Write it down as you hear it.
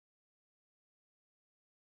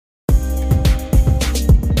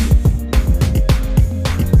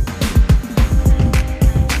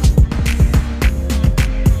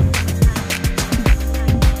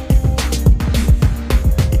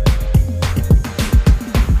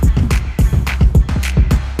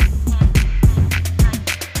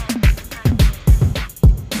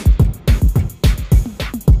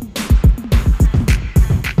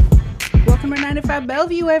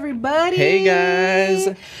you, everybody. Hey,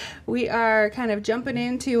 guys. We are kind of jumping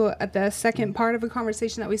into the second part of a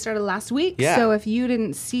conversation that we started last week. Yeah. So if you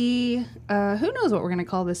didn't see, who knows what we're going to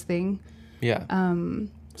call this thing? Yeah.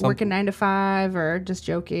 Working 9 to 5 or just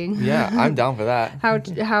joking. Yeah, I'm down for that. How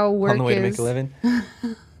work On the way is. to make a living.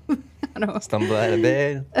 I don't know. Stumble out of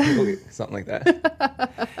bed. Something like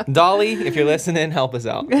that. Dolly, if you're listening, help us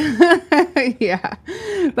out. Yeah.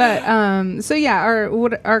 But so yeah,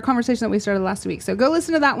 our conversation that we started last week. So go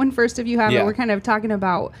listen to that one first if you haven't. Yeah. We're kind of talking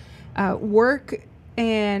about work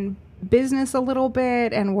and business a little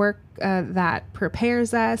bit, and work that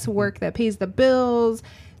prepares us, work that pays the bills.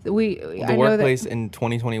 The I know workplace that in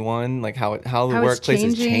 2021, like how the it's workplace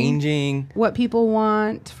is changing. what people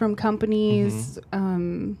want from companies,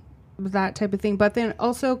 that type of thing. But then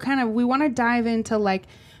also kind of we want to dive into like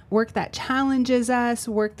work that challenges us,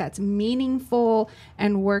 work that's meaningful,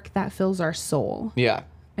 and work that fills our soul. Yeah.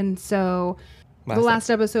 And so the last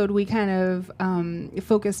episode we kind of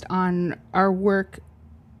focused on our work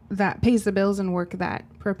that pays the bills and work that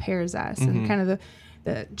prepares us, and kind of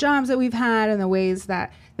the jobs that we've had and the ways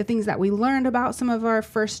that the things that we learned about some of our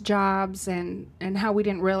first jobs, and how we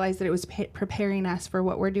didn't realize that it was preparing us for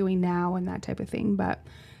what we're doing now and that type of thing. But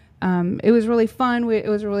it was really fun. It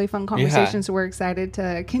was a really fun conversation. Yeah. So we're excited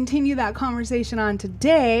to continue that conversation on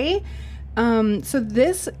today. So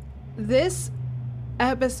this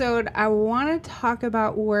episode, I want to talk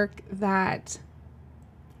about work that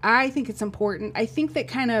I think it's important. I think that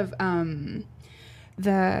kind of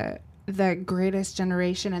the greatest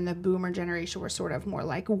generation and the boomer generation were sort of more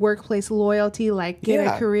like workplace loyalty, like get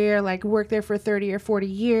a career, like work there for 30 or 40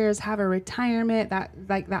 years, have a retirement,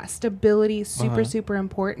 that stability is super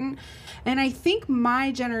important. And I think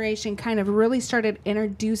my generation kind of really started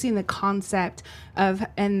introducing the concept of,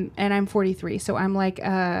 and I'm 43, so I'm like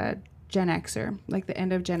a Gen Xer, like the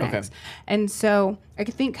end of Gen X. And so I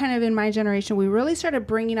think kind of in my generation, we really started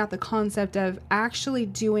bringing out the concept of actually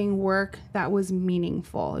doing work that was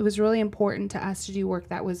meaningful. It was really important to us to do work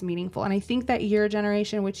that was meaningful. And I think that your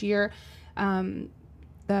generation, which you're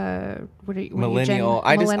Millennial.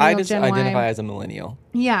 I just identify as a millennial.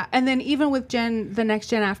 Yeah. And then even with the next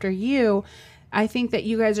gen after you, I think that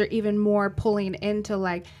you guys are even more pulling into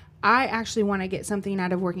like, I actually want to get something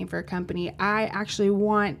out of working for a company. I actually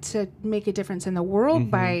want to make a difference in the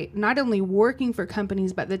world by not only working for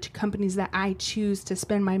companies, but the companies that I choose to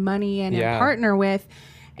spend my money in and partner with.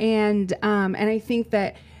 And I think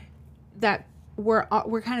that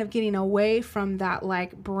we're kind of getting away from that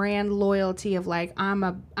like brand loyalty of like I'm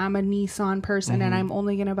a Nissan person and I'm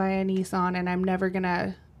only going to buy a Nissan, and I'm never going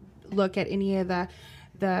to look at any of the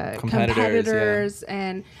competitors,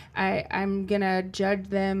 and I'm gonna judge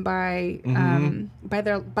them by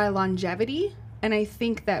longevity. And I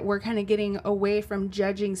think that we're kind of getting away from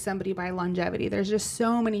judging somebody by longevity. There's just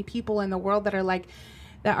so many people in the world that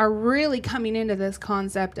are really coming into this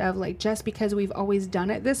concept of like, just because we've always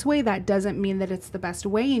done it this way, that doesn't mean that it's the best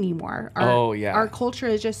way anymore. Our culture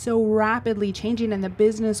is just so rapidly changing in the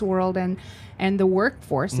business world, and the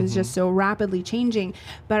workforce is just so rapidly changing.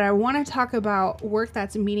 But I want to talk about work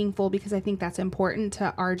that's meaningful, because I think that's important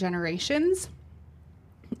to our generations,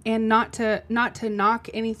 and not to knock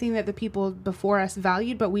anything that the people before us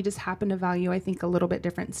valued, but we just happen to value, I think, a little bit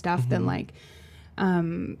different stuff than like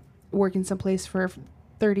working someplace for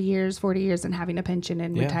 30 years, 40 years and having a pension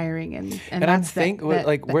and retiring. And that's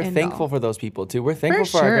we're thankful for those people too. We're thankful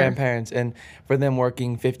for our grandparents and for them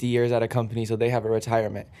working 50 years at a company so they have a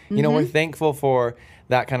retirement. You know, we're thankful for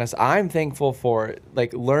that kind of stuff. I'm thankful for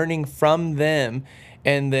like learning from them,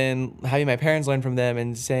 and then having my parents learn from them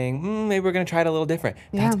and saying, maybe we're going to try it a little different.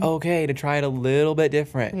 That's okay to try it a little bit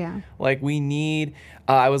different. Yeah. Like we need,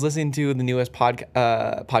 I was listening to the newest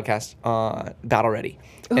podcast on Battle Ready.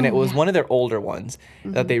 And it was one of their older ones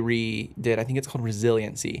that they redid. I think it's called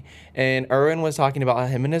Resiliency. And Erwin was talking about how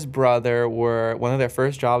him and his brother one of their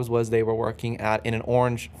first jobs was they were working in an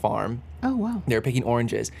orange farm. Oh, wow. They were picking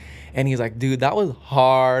oranges. And he's like, dude, that was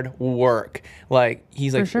hard work. Like,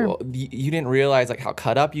 he's like, well, you didn't realize like how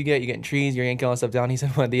cut up you get. You get in trees, you're yanking all that stuff down. He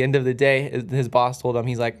said, well, at the end of the day, his boss told him,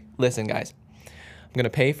 he's like, listen, guys, I'm going to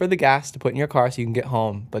pay for the gas to put in your car so you can get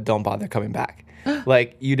home, but don't bother coming back.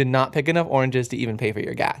 Like, you did not pick enough oranges to even pay for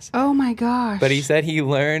your gas. Oh, my gosh. But he said he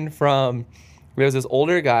learned from, there was this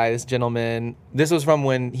older guy, this gentleman. This was from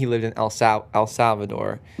when he lived in El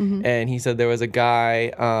Salvador. And he said there was a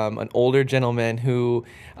guy, an older gentleman who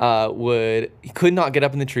he could not get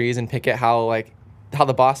up in the trees and pick it how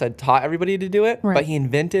the boss had taught everybody to do it. Right. But he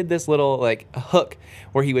invented this little like hook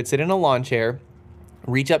where he would sit in a lawn chair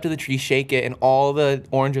reach up to the tree, shake it, and all the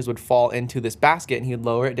oranges would fall into this basket, and he would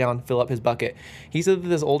lower it down, fill up his bucket. He said that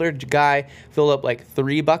this older guy filled up like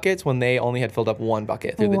 3 buckets when they only had filled up 1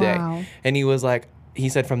 bucket through the day. And he was like, he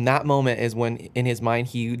said from that moment is when in his mind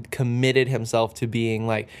he committed himself to being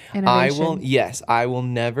like, innovation. I will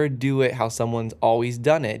never do it how someone's always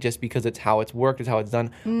done it just because it's how it's worked, it's how it's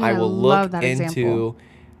done. I will love look that into example.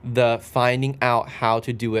 the finding out how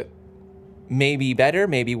to do it, maybe better,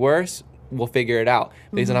 maybe worse. We'll figure it out.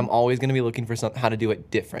 But he said, I'm always going to be looking for how to do it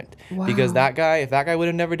different. Because that guy, if that guy would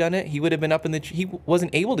have never done it, he would have been up in the tree. He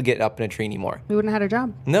wasn't able to get up in a tree anymore. We wouldn't have had a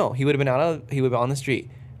job. No, he would have been he would have been on the street.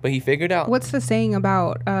 But he figured out. What's the saying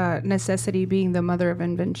about necessity being the mother of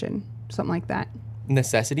invention? Something like that.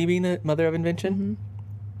 Necessity being the mother of invention?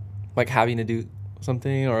 Like having to do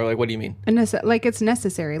something, or like, what do you mean? Like it's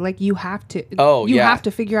necessary. Like you have to. You have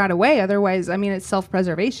to figure out a way. Otherwise, I mean, it's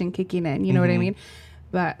self-preservation kicking in. You know what I mean?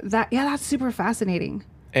 But that's super fascinating.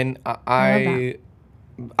 And I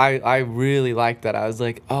really like that. I was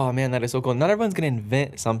like, oh man, that is so cool. Not everyone's gonna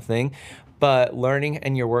invent something, but learning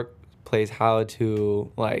in your workplace how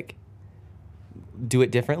to like do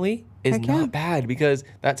it differently is not bad, because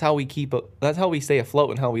that's how we stay afloat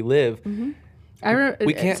and how we live.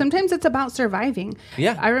 Sometimes it's about surviving.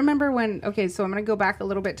 Yeah. I remember so I'm going to go back a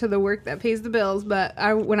little bit to the work that pays the bills, but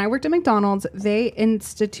when I worked at McDonald's, they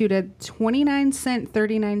instituted 29-cent,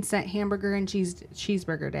 39-cent hamburger and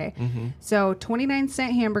cheeseburger day. So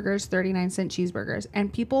 29-cent hamburgers, 39-cent cheeseburgers,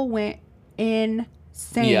 and people went insane.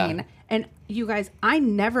 Yeah. And you guys, I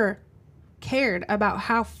never cared about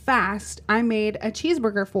how fast I made a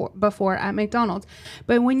cheeseburger before at McDonald's.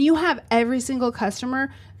 But when you have every single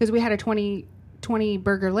customer, because we had a 20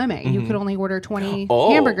 burger limit, you could only order 20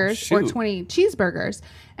 hamburgers or 20 cheeseburgers,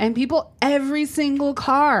 and people, every single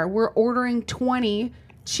car were ordering 20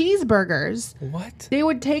 cheeseburgers. What? They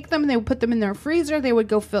would take them, they would put them in their freezer, they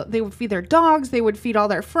would feed their dogs, they would feed all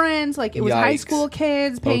their friends. Like it was high school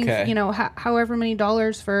kids paying however many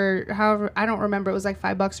dollars for I don't remember, it was like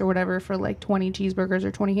 $5 or whatever for like 20 cheeseburgers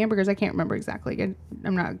or 20 hamburgers. I can't remember exactly.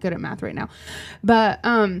 I'm not good at math right now, but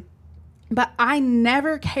I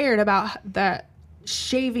never cared about the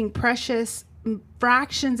shaving precious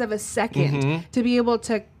fractions of a second to be able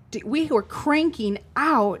to. We were cranking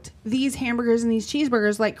out these hamburgers and these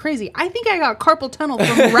cheeseburgers like crazy. I think I got carpal tunnel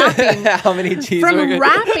from wrapping. How many cheeseburgers? From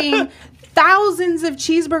wrapping thousands of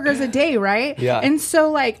cheeseburgers a day, right? Yeah. And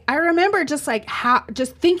so like I remember just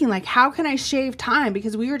thinking like, how can I shave time?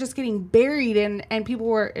 Because we were just getting buried and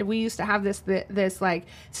we used to have this like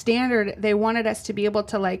standard. They wanted us to be able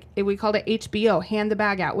to like, we called it HBO, hand the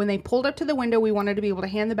bag out. When they pulled up to the window, we wanted to be able to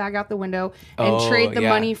hand the bag out the window and trade the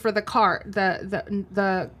money for the car,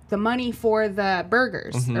 the money for the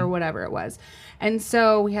burgers or whatever it was. And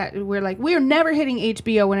so we're like, we are never hitting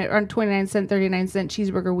HBO on 29-cent, 39-cent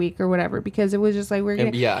cheeseburger week or whatever, because it was just like,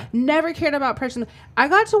 never cared about person. I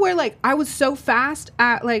got to where like, I was so fast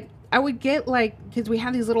at like, I would get like, because we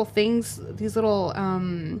have these little things, these little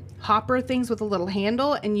hopper things with a little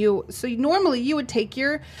handle, and normally you would take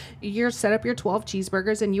set up your 12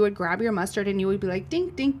 cheeseburgers, and you would grab your mustard, and you would be like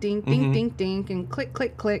dink dink dink dink dink dink, and click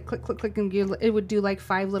click click click click click, and it would do like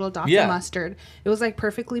 5 little dots of mustard. It was like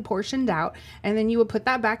perfectly portioned out, and then you would put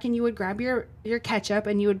that back, and you would grab your ketchup,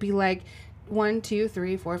 and you would be like 1, 2,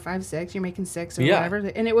 3, 4, 5, 6. You're making 6 or whatever,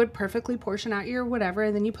 and it would perfectly portion out your whatever,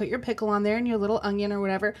 and then you put your pickle on there and your little onion or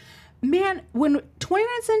whatever. Man, when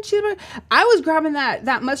 29-cent cheeseburger, I was grabbing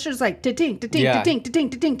that mustard, like da-dink, da-dink, da-dink,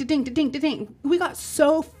 da-dink, da-dink, da-dink, da-dink, da-dink. We got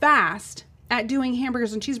so fast at doing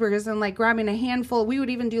hamburgers and cheeseburgers, and like grabbing a handful. We would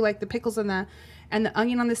even do like the pickles and the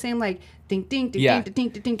onion on the same, like dink, dink, dink, dink,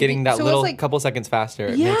 dink, dink. Getting that little couple seconds faster,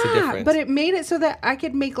 it makes a difference. But it made it so that I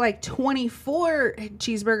could make like 24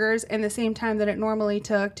 cheeseburgers in the same time that it normally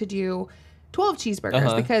took to do 12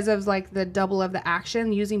 cheeseburgers because of like the double of the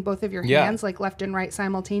action, using both of your hands like left and right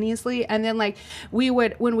simultaneously. And then like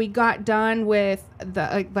when we got done with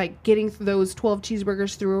the like getting those 12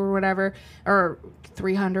 cheeseburgers through or whatever, or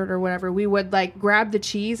 300 or whatever, we would like grab the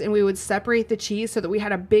cheese and we would separate the cheese so that we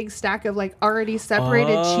had a big stack of like already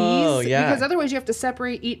separated cheese, because otherwise you have to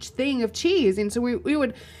separate each thing of cheese. And so we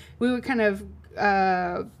would kind of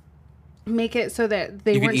make it so that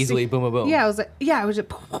they weren't easily boom boom boom. Yeah, it was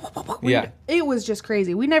just it was just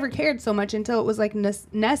crazy. We never cared so much until it was like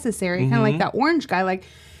necessary, kind of like that orange guy. Like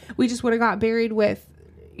we just would have got buried with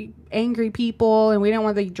angry people, and we didn't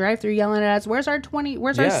want the drive-through yelling at us, where's our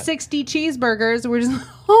 60 cheeseburgers? We're just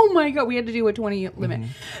oh my god, we had to do a 20 limit.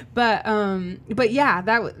 But yeah,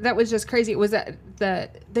 that was just crazy. It was the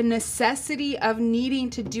necessity of needing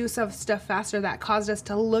to do some stuff faster that caused us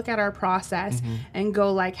to look at our process and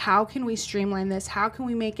go like, how can we streamline this? How can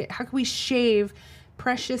we make it? How can we shave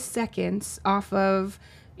precious seconds off of,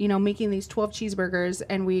 you know, making these 12 cheeseburgers,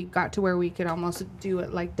 and we got to where we could almost do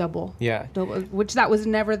it like double. Yeah. Double, which that was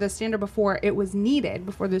never the standard before. It was needed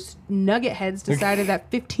before this nugget heads decided that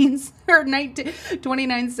 15 or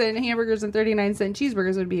 29 cent hamburgers and 39 cent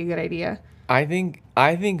cheeseburgers would be a good idea. I think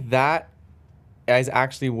that is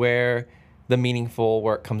actually where the meaningful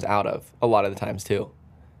work comes out of a lot of the times too.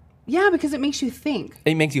 Yeah, because it makes you think.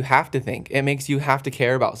 It makes you have to think. It makes you have to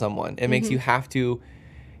care about someone. It makes you have to,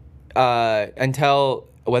 until,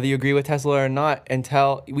 whether you agree with Tesla or not,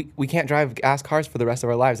 until we can't drive gas cars for the rest of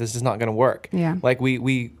our lives. It's just not going to work. Yeah. Like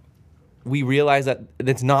we realize that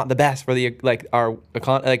it's not the best for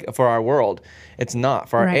for our world. It's not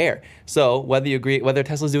for our air. So whether you agree, whether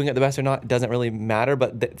Tesla's doing it the best or not, it doesn't really matter.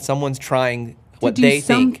 But someone's trying what they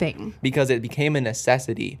think, because it became a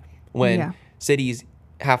necessity when cities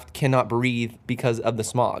cannot breathe because of the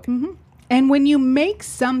smog. Mm-hmm. And when you make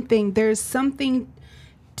something, there's something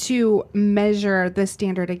to measure the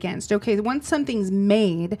standard against. Okay, once something's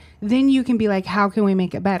made, then you can be like, how can we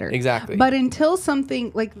make it better? Exactly. But until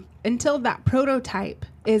that prototype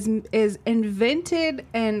is invented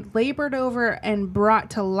and labored over and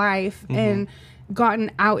brought to life and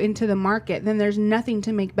gotten out into the market, then there's nothing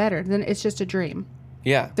to make better. Then it's just a dream.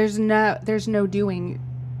 Yeah. There's no doing,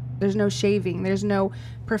 there's no shaving, there's no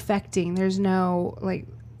perfecting, there's no, like,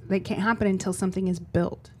 that can't happen until something is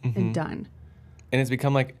built and done. And it's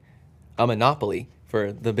become like a monopoly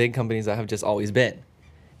for the big companies that have just always been,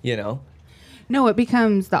 you know? No, it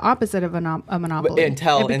becomes the opposite of a monopoly.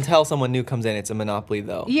 Until someone new comes in, it's a monopoly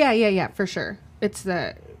though. Yeah, for sure. It's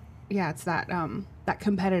that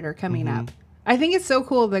competitor coming up. I think it's so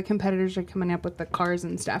cool the competitors are coming up with the cars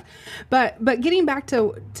and stuff. But getting back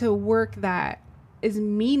to work that is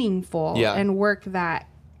meaningful and work that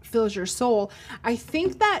fills your soul. I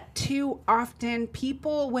think that too often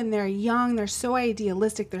people, when they're young, they're so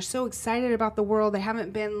idealistic, they're so excited about the world, they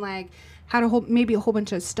haven't been like had maybe a whole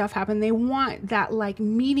bunch of stuff happen. They want that like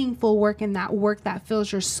meaningful work and that work that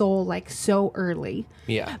fills your soul like so early.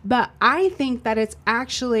 Yeah. But I think that it's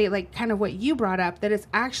actually like kind of what you brought up, that it's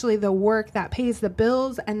actually the work that pays the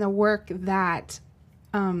bills and the work that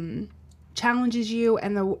challenges you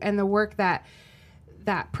and the work that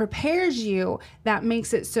prepares you, that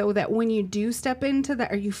makes it so that when you do step into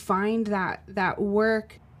that, or you find that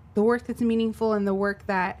work, the work that's meaningful and the work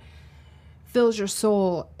that fills your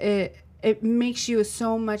soul, it makes you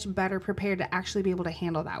so much better prepared to actually be able to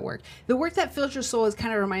handle that work. The work that fills your soul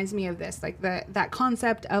kind of reminds me of this, like that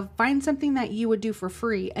concept of find something that you would do for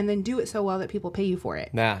free and then do it so well that people pay you for it.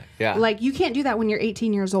 Yeah. Like you can't do that when you're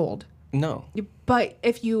 18 years old. No. But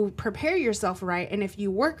if you prepare yourself right, and if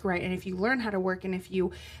you work right, and if you learn how to work, and if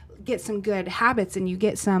you get some good habits and you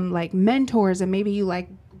get some like mentors, and maybe you like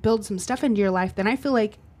build some stuff into your life, then I feel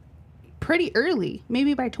like pretty early,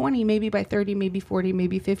 maybe by 20, maybe by 30, maybe 40,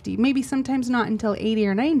 maybe 50, maybe sometimes not until 80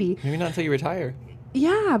 or 90. Maybe not until you retire.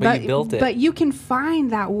 Yeah, but you built it. But you can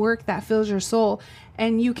find that work that fills your soul,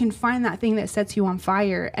 and you can find that thing that sets you on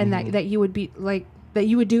fire, and that you would be like, that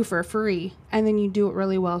you would do for free, and then you do it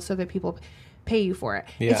really well so that people pay you for it.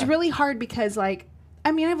 Yeah. It's really hard because, like,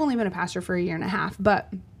 I mean, I've only been a pastor for a year and a half, but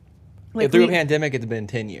like through a pandemic, it's been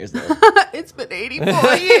 10 years though. It's been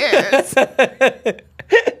 84 years.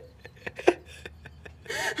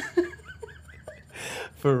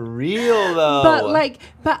 For real though.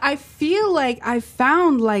 But I feel like I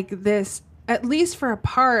found like this, at least for a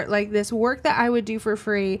part, like this work that I would do for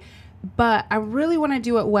free, but I really want to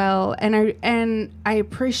do it well, and I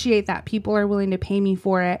appreciate that people are willing to pay me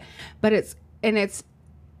for it, but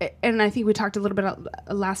and I think we talked a little bit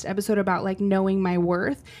last episode about like knowing my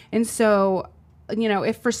worth. And so, you know,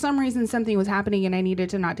 if for some reason something was happening and I needed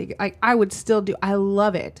to not take it, like I would still do, I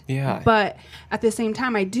love it. Yeah. But at the same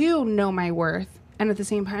time, I do know my worth. And at the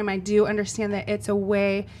same time, I do understand that it's a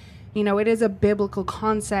way, you know, it is a biblical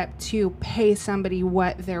concept to pay somebody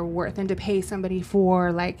what they're worth, and to pay somebody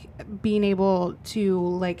for like being able to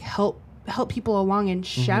like help people along and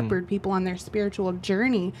shepherd people on their spiritual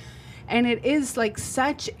journey. And it is like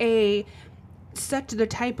such the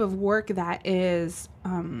type of work that is,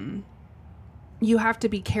 you have to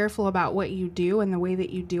be careful about what you do and the way that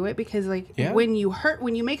you do it, because like when you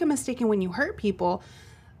make a mistake and when you hurt people,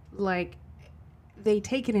 like they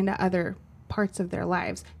take it into other parts of their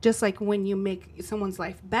lives. Just like when you make someone's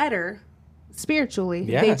life better spiritually,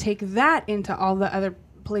 they take that into all the other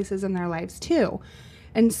places in their lives too.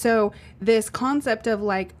 And so this concept of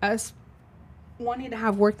like us wanting to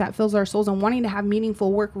have work that fills our souls and wanting to have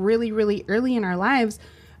meaningful work really, really early in our lives,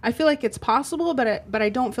 I feel like it's possible, but I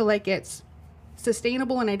don't feel like it's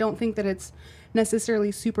sustainable, and I don't think that it's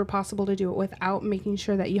necessarily super possible to do it without making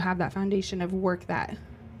sure that you have that foundation of work that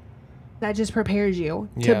just prepares you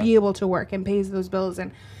to be able to work and pays those bills.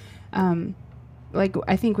 And like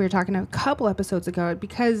I think we were talking a couple episodes ago,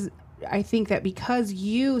 because I think that because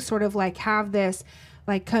you sort of like have this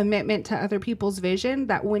like commitment to other people's vision,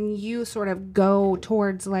 that when you sort of go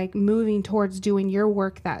towards like moving towards doing your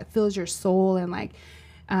work that fills your soul and like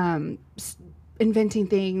inventing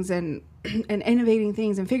things and innovating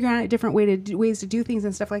things and figuring out a different ways to do things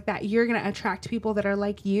and stuff like that, you're going to attract people that are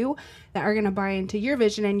like you, that are going to buy into your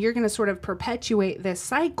vision, and you're going to sort of perpetuate this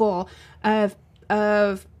cycle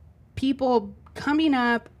of people coming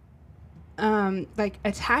up, like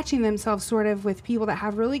attaching themselves sort of with people that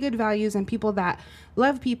have really good values and people that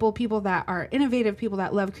love people that are innovative, people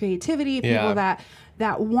that love creativity, people that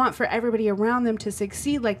want for everybody around them to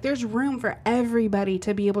succeed. Like there's room for everybody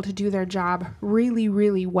to be able to do their job really,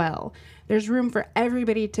 really well. There's room for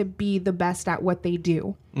everybody to be the best at what they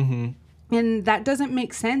do. Mm-hmm. And that doesn't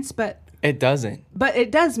make sense, but it doesn't. But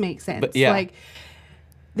it does make sense. But, yeah. Like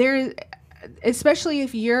there, especially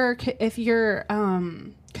if you're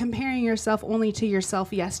comparing yourself only to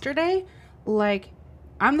yourself yesterday, like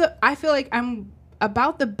I feel like I'm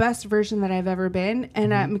about the best version that I've ever been,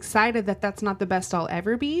 and I'm excited that that's not the best I'll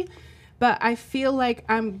ever be, but I feel like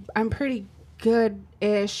I'm pretty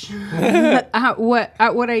good-ish at what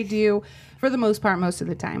I do for the most part, most of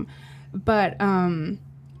the time. But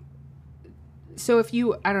so if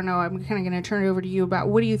you, I don't know, I'm kind of going to turn it over to you about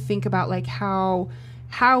what do you think about like how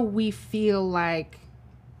we feel like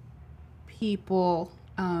people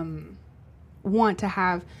want to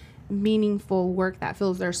have meaningful work that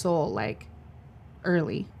fills their soul like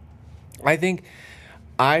early. I think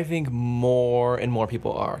more and more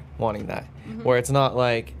people are wanting that, where it's not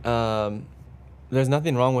like there's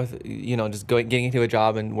nothing wrong with just getting into a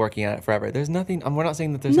job and working at it forever. There's nothing. We're not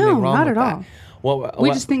saying that there's something wrong with that. No, not at all. We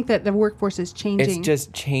just think that the workforce is changing. It's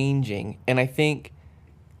just changing, and I think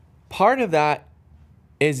part of that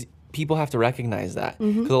is people have to recognize that,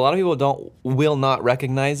 because a lot of people will not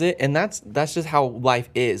recognize it, and that's just how life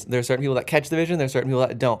is. There are certain people that catch the vision, there's certain people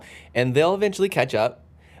that don't, and they'll eventually catch up,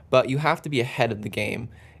 but you have to be ahead of the game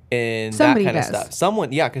in that kind of stuff.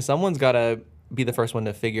 Because someone's got to be the first one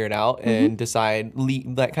to figure it out and decide,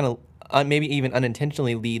 that kind of maybe even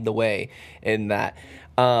unintentionally lead the way in that.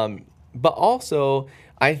 But also,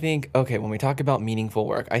 I think, okay, when we talk about meaningful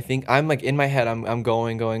work, I think I'm like in my head, I'm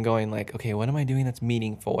going like, okay, what am I doing that's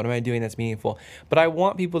meaningful? What am I doing that's meaningful? But I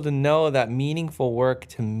want people to know that meaningful work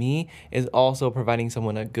to me is also providing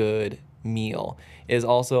someone a good meal. Is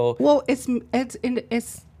also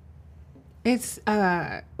it's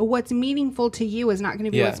what's meaningful to you is not going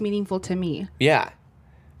to be what's meaningful to me. Yeah.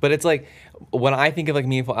 But it's like, when I think of like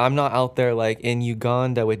meaningful, I'm not out there like in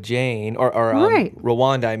Uganda with Jane or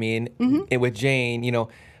Rwanda, I mean, with Jane,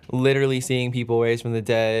 literally seeing people raised from the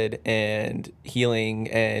dead and healing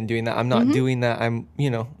and doing that. I'm not doing that. I'm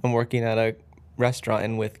working at a restaurant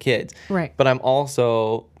and with kids. Right. But I'm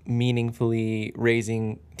also meaningfully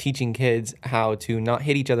teaching kids how to not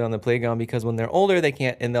hit each other on the playground, because when they're older, they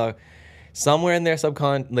can't, and they'll, somewhere in their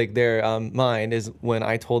their mind is when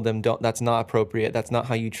I told them, that's not appropriate. That's not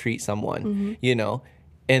how you treat someone,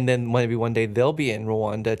 And then maybe one day they'll be in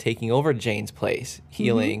Rwanda taking over Jane's place,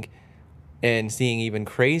 healing and seeing even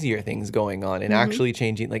crazier things going on and actually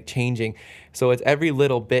changing. So it's every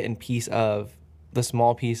little bit and piece of the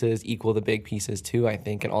small pieces equal the big pieces too, I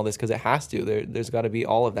think, and all this, because it has to. There's got to be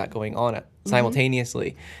all of that going on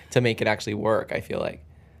simultaneously to make it actually work, I feel like.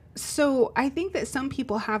 So I think that some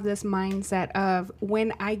people have this mindset of,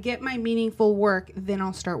 when I get my meaningful work, then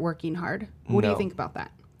I'll start working hard. What do you think about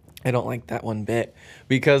that? I don't like that one bit,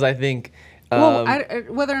 because I think...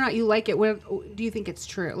 whether or not you like it, do you think it's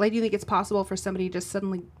true? Like, do you think it's possible for somebody to just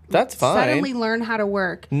suddenly learn how to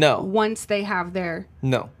work? No. Once they have their...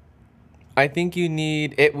 No. I think you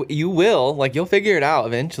need it. You will, you'll figure it out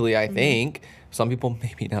eventually, I think. Some people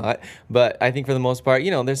maybe not, but I think for the most part,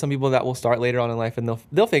 there's some people that will start later on in life and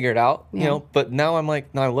they'll figure it out, but now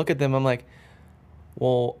I look at them, I'm like,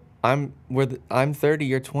 well, I'm 30,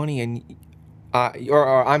 you're 20, and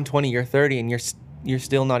or I'm 20, you're 30, and you're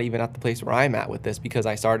still not even at the place where I'm at with this, because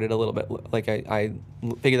I started a little bit, I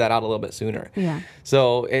figured that out a little bit sooner. Yeah.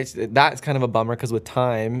 So that's kind of a bummer, because with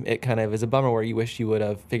time, it kind of is a bummer where you wish you would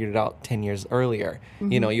have figured it out 10 years earlier.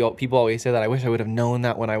 People always say that, I wish I would have known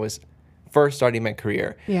that when I was first starting my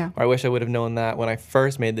career. Yeah. Or I wish I would have known that when I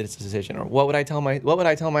first made this decision. Or what would I tell my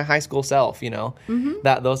high school self,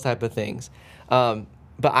 those type of things. But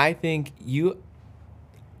I think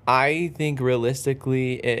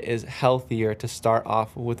realistically it is healthier to start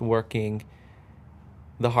off with working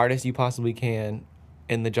the hardest you possibly can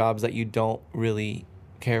in the jobs that you don't really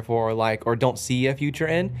care for or like or don't see a future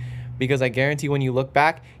in, because I guarantee when you look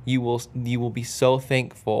back, you will be so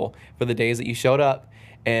thankful for the days that you showed up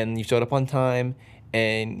and you showed up on time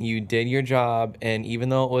and you did your job, and even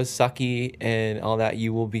though it was sucky and all that,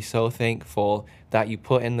 you will be so thankful that you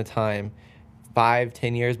put in the time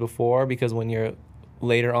 5-10 years before, because when you're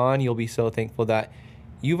later on, you'll be so thankful that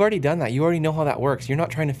you've already done that. You already know how that works. You're not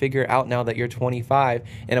trying to figure it out now that you're 25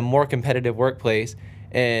 in a more competitive workplace,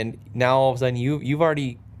 and now all of a sudden you've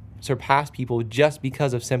already surpassed people just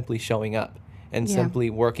because of simply showing up and simply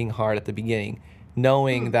working hard at the beginning,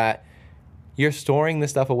 knowing that you're storing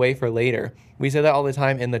this stuff away for later. We say that all the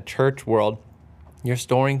time in the church world. You're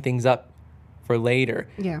storing things up for later.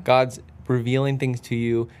 Yeah. God's revealing things to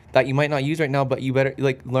you that you might not use right now, but you better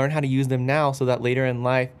like learn how to use them now so that later in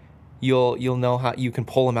life you'll know how you can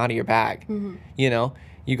pull them out of your bag. Mm-hmm. You know,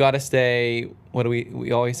 you got to stay, what do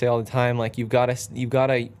we always say all the time, like you've got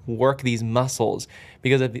to work these muscles,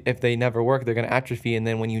 because if they never work, they're going to atrophy, and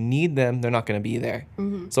then when you need them, they're not going to be there.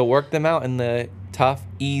 Mm-hmm. So work them out in the tough,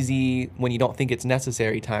 easy, when you don't think it's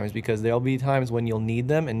necessary times, because there'll be times when you'll need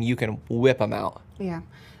them and you can whip them out. Yeah.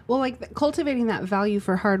 Well, like cultivating that value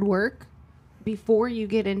for hard work before you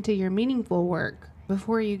get into your meaningful work,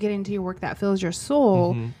 before you get into your work that fills your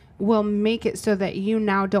soul, will make it so that you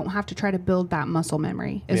now don't have to try to build that muscle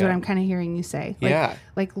memory, is what I'm kind of hearing you say. Like,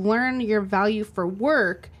 like learn your value for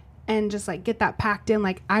work and just like get that packed in.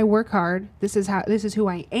 Like, I work hard. This is who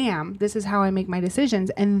I am. This is how I make my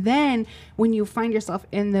decisions. And then when you find yourself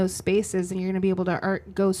in those spaces, and you're going to be able to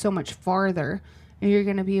go so much farther, and you're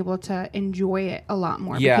going to be able to enjoy it a lot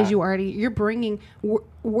more, because you're bringing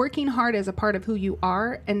working hard as a part of who you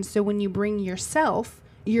are. And so when you bring yourself,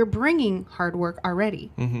 you're bringing hard work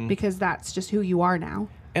already, because that's just who you are now.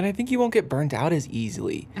 And I think you won't get burnt out as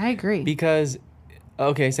easily. I agree. Because,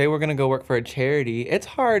 okay, say we're going to go work for a charity. It's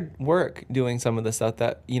hard work doing some of the stuff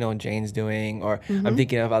that, Jane's doing, or I'm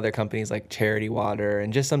thinking of other companies like Charity Water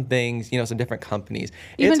and just some things, some different companies.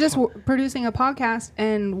 Even just producing a podcast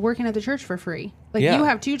and working at the church for free. Like, you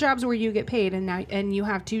have 2 jobs where you get paid, and you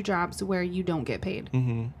have 2 jobs where you don't get paid.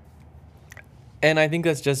 Mm-hmm. And I think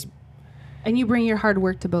that's just... And you bring your hard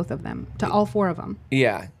work to both of them, to all 4 of them.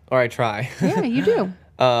 Yeah, or I try. Yeah, you do.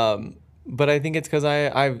 But I think it's because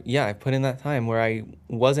I put in that time where I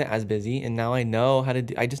wasn't as busy, and now I know how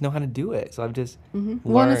to I just know how to do it. So I've just learned.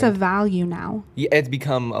 Well, and it's a value now. Yeah, it's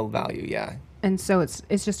become a value, yeah. And so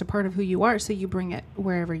it's just a part of who you are, so you bring it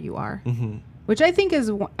wherever you are. Mm-hmm. Which I think is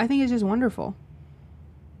just wonderful.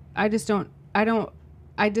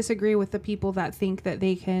 I disagree with the people that think that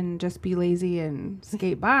they can just be lazy and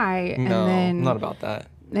skate by. No, and then, not about that.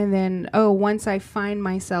 And then, once I find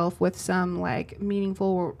myself with some like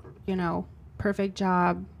meaningful, perfect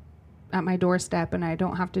job at my doorstep, and I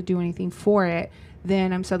don't have to do anything for it,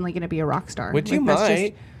 then I'm suddenly going to be a rock star. Which you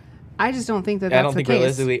might. I just don't think that's I don't the think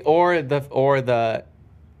case. Realistically, or the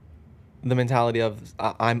mentality of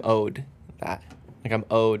I'm owed that. Like, I'm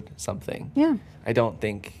owed something. Yeah. I don't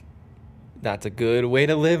think that's a good way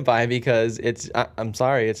to live by, because I'm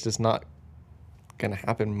sorry, it's just not gonna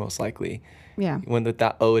happen most likely. Yeah. When with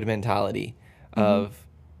that owed mentality of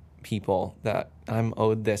people, that I'm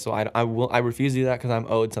owed this, so I refuse to do that because I'm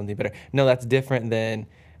owed something better. No, that's different than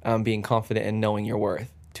being confident and knowing your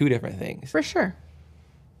worth. 2 different things. For sure.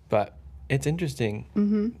 But it's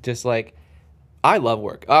interesting. Just like, I love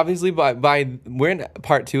work. Obviously, by we're in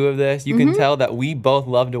part 2 of this. You can tell that we both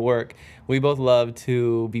love to work. We both love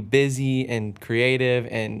to be busy and creative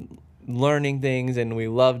and learning things, and we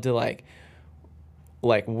love to like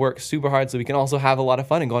work super hard so we can also have a lot of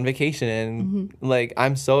fun and go on vacation. And like,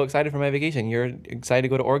 I'm so excited for my vacation. You're excited to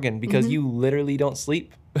go to Oregon because you literally don't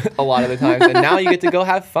sleep a lot of the times, and now you get to go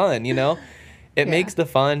have fun. It makes the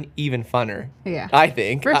fun even funner. Yeah, I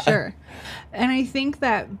think for sure. And I think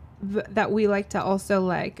that we like to also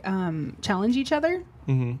challenge each other,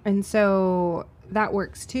 and so that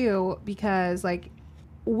works too, because like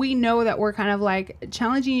we know that we're kind of like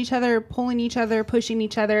challenging each other, pulling each other, pushing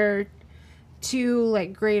each other to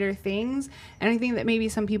like greater things. And I think that maybe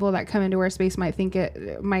some people that come into our space might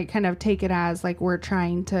kind of take it as like we're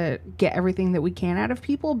trying to get everything that we can out of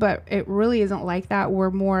people, but it really isn't like that.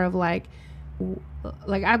 We're more of like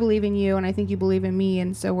I believe in you, and I think you believe in me,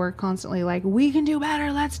 and so we're constantly like, we can do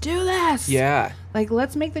better, let's do this. Yeah. Like,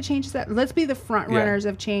 let's make the changes let's be the front runners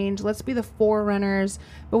of change. Let's be the forerunners.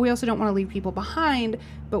 But we also don't want to leave people behind,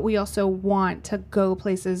 but we also want to go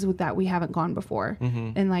places that we haven't gone before.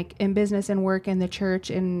 And like in business and work and the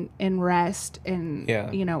church and in rest and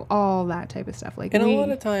all that type of stuff. Like, and a lot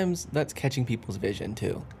of times that's catching people's vision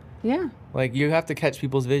too. Yeah. Like, you have to catch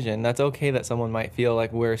people's vision. That's okay that someone might feel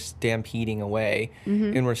like we're stampeding away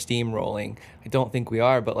and we're steamrolling. I don't think we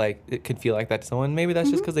are, but like, it could feel like that to someone. Maybe that's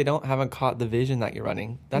just because they haven't caught the vision that you're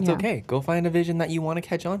running. That's okay. Go find a vision that you want to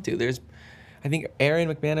catch on to. I think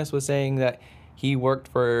Aaron McManus was saying that he worked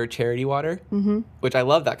for Charity Water, which I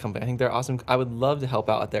love that company. I think they're awesome. I would love to help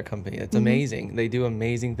out at their company. It's amazing. They do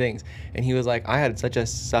amazing things. And he was like, I had such a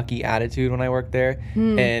sucky attitude when I worked there,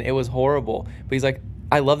 and it was horrible. But he's like,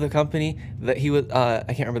 I love the company. That he was, I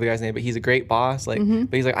can't remember the guy's name, but he's a great boss. Like,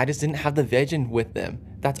 but he's like, I just didn't have the vision with them.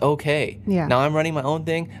 That's okay. Yeah. Now I'm running my own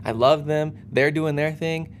thing. I love them. They're doing their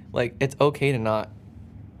thing. Like, it's okay to not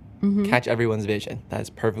catch everyone's vision. That's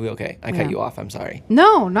perfectly okay. I cut you off. I'm sorry.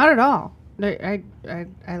 No, not at all. I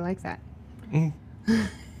like that.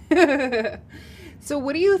 So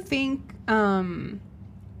what do you think?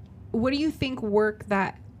 What do you think work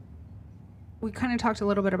that we kind of talked a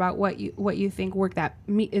little bit about what you think work that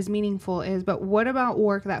is meaningful is, but what about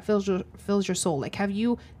work that fills your soul? Like,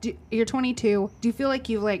 you're 22. Do you feel like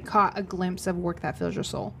you've like caught a glimpse of work that fills your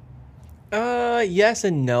soul? Yes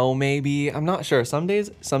and no, maybe. I'm not sure. Some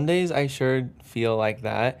days I sure feel like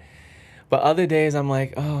that. But other days I'm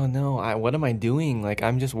like, oh no, what am I doing? Like,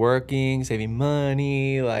 I'm just working, saving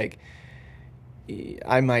money. Like,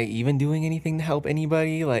 am I even doing anything to help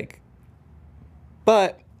anybody? Like,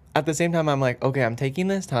 but at the same time, I'm like, okay, I'm taking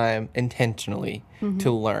this time intentionally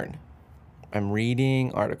to learn. I'm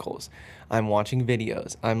reading articles. I'm watching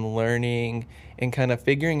videos. I'm learning and kind of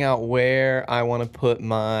figuring out where I want to put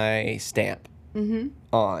my stamp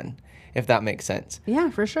on, if that makes sense. Yeah,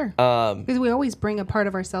 for sure. Because we always bring a part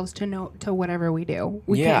of ourselves to whatever we do.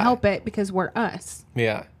 We can't help it because we're us.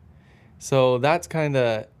 Yeah. So that's kind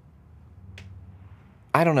of,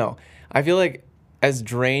 I don't know. I feel like as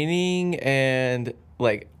draining and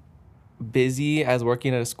like busy as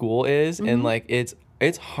working at a school is, and like it's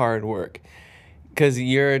hard work. Because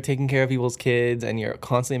you're taking care of people's kids and you're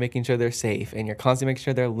constantly making sure they're safe and you're constantly making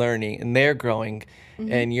sure they're learning and they're growing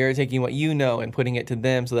and you're taking what you know and putting it to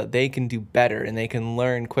them so that they can do better and they can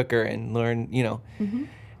learn quicker and learn,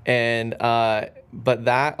 And, but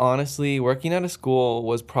that honestly, working at a school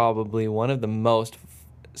was probably one of the most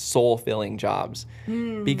soul-filling jobs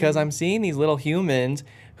because I'm seeing these little humans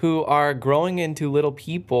who are growing into little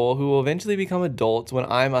people who will eventually become adults when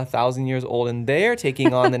I'm 1,000 years old and they're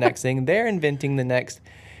taking on the next thing. They're inventing the next.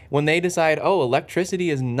 When they decide, oh, electricity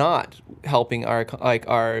is not helping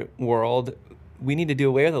our world, we need to do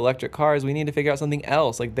away with electric cars. We need to figure out something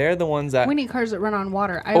else. Like, they're the ones that... We need cars that run on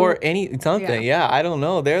water. Something. Yeah, I don't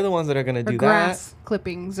know. They're the ones that are going to do grass that.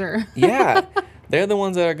 Clippings or... Yeah. They're the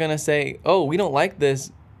ones that are going to say, oh, we don't like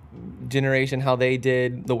this generation how they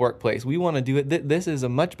did the workplace. We want to do it. This is a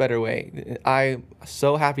much better way. I'm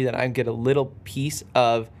so happy that I get a little piece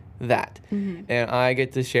of that, and I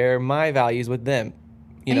get to share my values with them.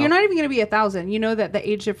 You're not even going to be 1,000. You know that the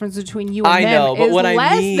age difference between you and them is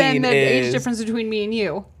less than the age difference between me and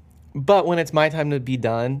you. But when it's my time to be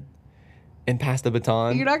done and pass the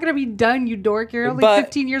baton, you're not going to be done, you dork. You're only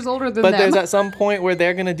 15 years older than them. But there's at some point where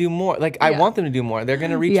they're going to do more. Like, I want them to do more. They're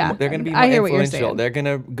going to reach more. They're going to be more influential. They're going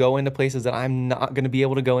to go into places that I'm not going to be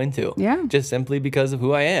able to go into. Yeah. Just simply because of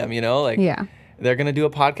who I am, They're going to do a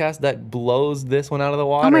podcast that blows this one out of the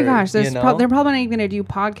water. Oh my gosh, they're probably not even going to do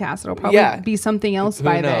podcasts. It'll probably be something else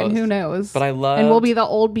by then. Who knows? But I love... And we'll be the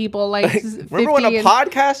old people like 50 remember when a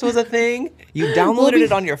podcast was a thing? You downloaded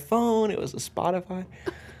it on your phone. It was a Spotify.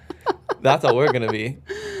 That's how we're going to be.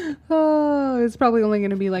 Oh, it's probably only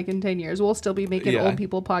going to be like in 10 years. We'll still be making old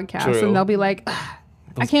people podcasts. And they'll be like,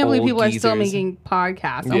 I can't believe people are still making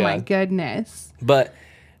podcasts. Oh my goodness. But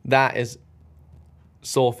that is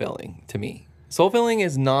soul-filling to me. Soul-filling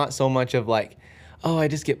is not so much of like, oh, I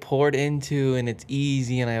just get poured into and it's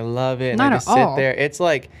easy and I love it and I just sit there. It's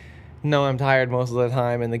like, no, I'm tired most of the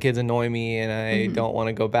time and the kids annoy me and I don't want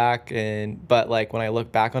to go back. But like when I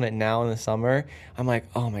look back on it now in the summer, I'm like,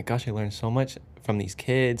 oh my gosh, I learned so much from these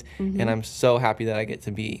kids and I'm so happy that I get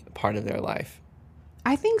to be a part of their life.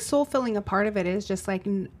 I think soul-filling, a part of it is just like,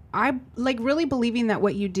 I like really believing that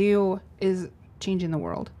what you do is changing the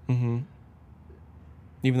world. Even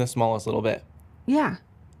the smallest little bit. Yeah.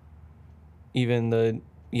 Even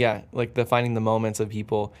like the finding the moments of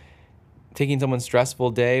people taking someone's stressful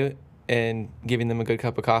day and giving them a good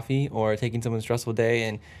cup of coffee, or taking someone's stressful day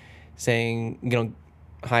and saying,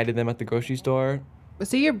 hi to them at the grocery store.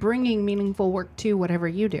 So you're bringing meaningful work to whatever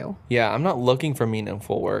you do. Yeah, I'm not looking for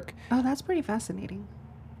meaningful work. Oh, that's pretty fascinating.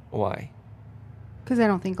 Why? Because I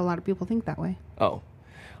don't think a lot of people think that way. Oh.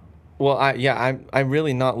 Well, I'm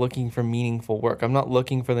really not looking for meaningful work. I'm not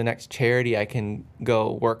looking for the next charity I can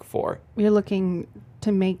go work for. You're looking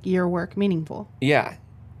to make your work meaningful. Yeah.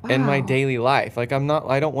 in my daily life. Like when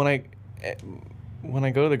I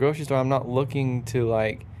go to the grocery store, I'm not looking to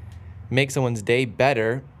like make someone's day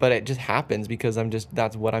better, but it just happens because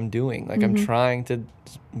that's what I'm doing. Like I'm trying to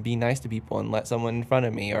be nice to people and let someone in front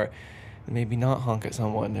of me, or maybe not honk at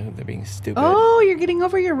someone who they're being stupid. Oh, you're getting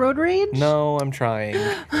over your road rage? No, I'm trying.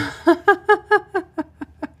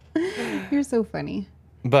 You're so funny.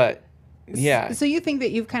 But yeah. So you think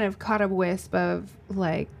that you've kind of caught a wisp of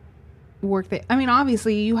like work that, I mean,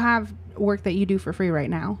 obviously you have work that you do for free right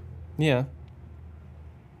now. Yeah.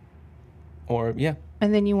 Or yeah.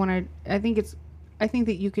 And then you want to, I think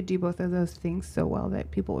that you could do both of those things so well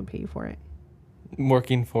that people would pay you for it.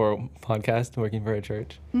 Working for a podcast, working for a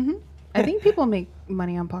church. Mm-hmm. I think people make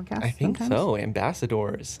money on podcasts. I think sometimes. so.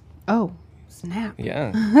 Ambassadors. Oh, snap.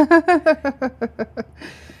 Yeah.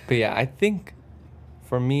 But yeah, I think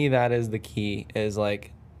for me, that is the key, is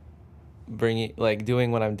like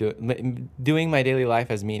doing what I'm doing my daily life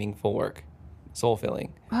as meaningful work, soul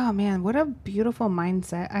filling. Oh man, what a beautiful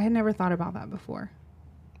mindset. I had never thought about that before.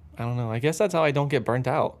 I don't know. I guess that's how I don't get burnt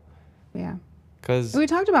out. Yeah. Because we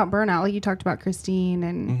talked about burnout, like you talked about Christine,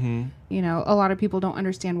 and you know, a lot of people don't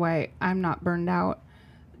understand why I'm not burned out.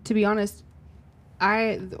 To be honest,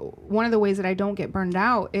 one of the ways that I don't get burned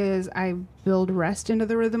out is I build rest into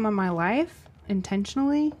the rhythm of my life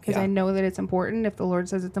intentionally, because I know that it's important. If the Lord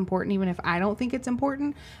says it's important, even if I don't think it's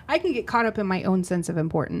important, I can get caught up in my own sense of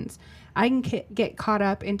importance. I can get caught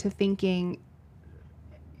up into thinking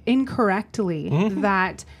incorrectly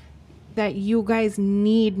that you guys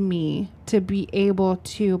need me to be able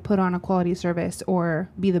to put on a quality service or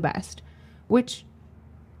be the best, which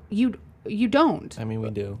you don't. I mean, we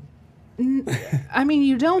do. I mean,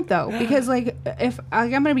 you don't though, because like if I'm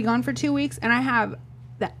going to be gone for 2 weeks and I have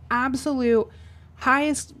the absolute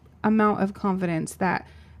highest amount of confidence that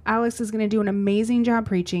Alex is going to do an amazing job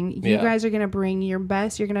preaching. You guys are going to bring your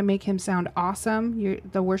best. You're going to make him sound awesome.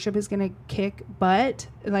 The worship is going to kick butt.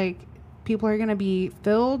 Like people are going to be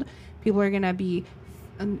filled. People are going to be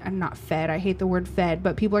not fed. I hate the word fed,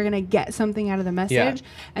 but people are going to get something out of the message. Yeah.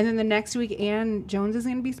 And then the next week, Ann Jones is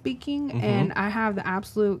going to be speaking. And I have the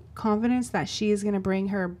absolute confidence that she is going to bring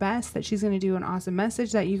her best, that she's going to do an awesome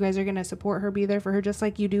message, that you guys are going to support her, be there for her, just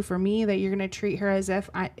like you do for me, that you're going to treat her as if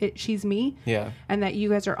she's me. Yeah. And that you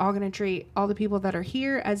guys are all going to treat all the people that are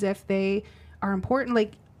here as if they are important.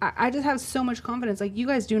 Like, I just have so much confidence. Like, you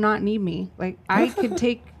guys do not need me. Like, I could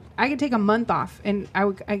take a month off and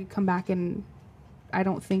I could come back, and I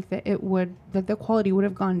don't think that that the quality would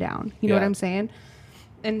have gone down. You know what I'm saying?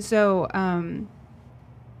 And so, I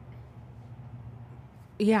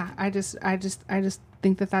just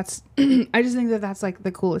think that that's, I just think that that's like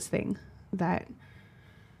the coolest thing, that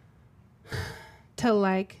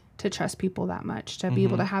to trust people that much, to be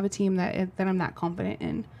able to have a team that I'm that confident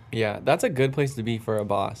in. Yeah. That's a good place to be for a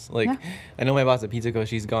boss. Like I know my boss at Pizza Co,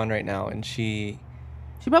 she's gone right now, and she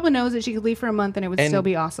probably knows that she could leave for a month and it would still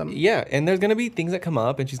be awesome. Yeah, and there's going to be things that come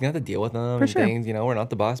up, and she's going to have to deal with them. For sure. Things, we're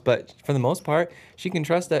not the boss. But for the most part, she can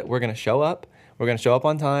trust that we're going to show up. We're going to show up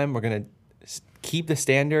on time. We're going to keep the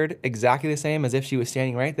standard exactly the same as if she was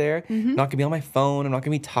standing right there. I'm not going to be on my phone. I'm not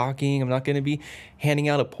going to be talking. I'm not going to be handing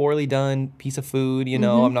out a poorly done piece of food.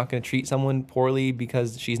 I'm not going to treat someone poorly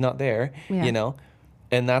because she's not there,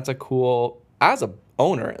 And that's a cool, as a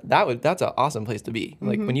owner, that's an awesome place to be.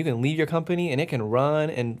 Like when you can leave your company and it can run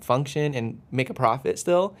and function and make a profit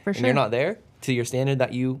still, and you're not there to your standard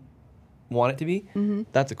that you want it to be.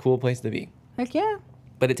 That's a cool place to be. Heck yeah.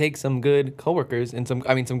 But it takes some good coworkers and some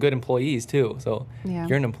good employees too. So if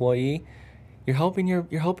you're an employee, you're helping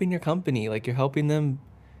your company. Like you're helping them.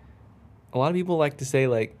 A lot of people like to say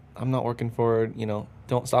like, I'm not working for,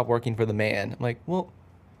 don't stop working for the man. I'm like, well,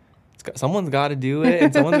 someone's got to do it,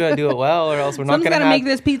 and someone's got to do it well, or else we're not going to make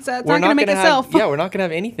this pizza. It's not going to make itself. We're not going to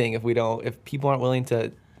have anything if people aren't willing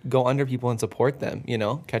to go under people and support them,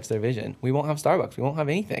 catch their vision. We won't have Starbucks. We won't have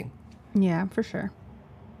anything. Yeah, for sure.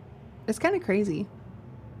 It's kind of crazy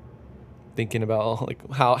thinking about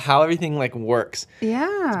like how everything like works.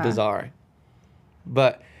 Yeah. It's bizarre.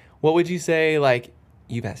 But what would you say, like,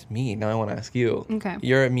 you've asked me, now I want to ask you. Okay.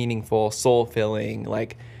 You're a meaningful, soul-filling,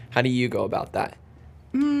 like, how do you go about that?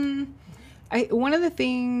 One of the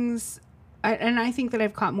things, and I think that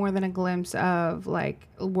I've caught more than a glimpse of like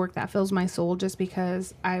work that fills my soul, just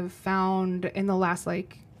because I've found in the last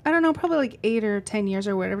probably like 8 or 10 years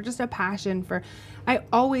or whatever, just a passion for. I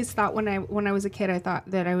always thought when I was a kid, I thought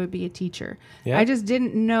that I would be a teacher. Yeah. I just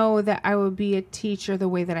didn't know that I would be a teacher the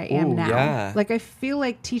way that I am now. Yeah. Like I feel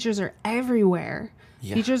like teachers are everywhere.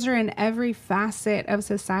 Yeah. Teachers are in every facet of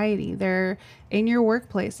society. They're in your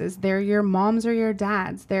workplaces. They're your moms or your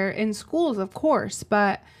dads. They're in schools, of course.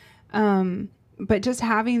 But but just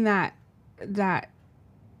having that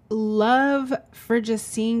love for just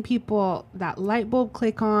seeing people, that light bulb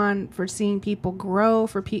click on, for seeing people grow,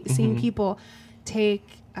 for seeing people take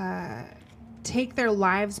their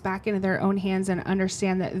lives back into their own hands and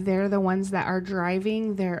understand that they're the ones that are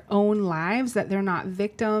driving their own lives, that they're not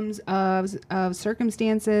victims of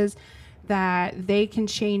circumstances, that they can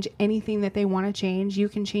change anything that they want to change. You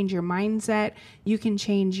can change your mindset. You can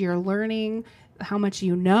change your learning, how much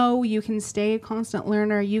you know. You can stay a constant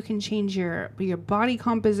learner. You can change your body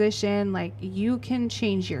composition. Like, you can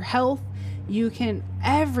change your health. You can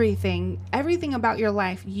everything about your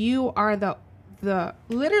life. You are the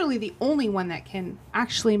literally the only one that can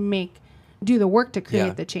actually do the work to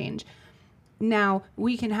create the change. Now,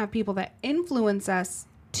 we can have people that influence us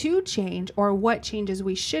to change, or what changes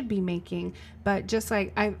we should be making. But just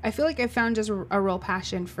like, I feel like I found just a real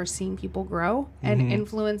passion for seeing people grow and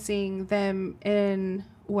influencing them in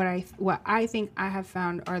what I think I have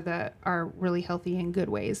found are really healthy and good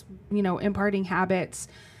ways, imparting habits,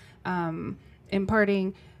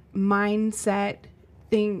 imparting mindset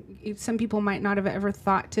thing. Some people might not have ever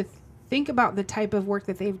thought to think about the type of work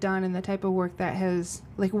that they've done and the type of work that has,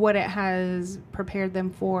 like, what it has prepared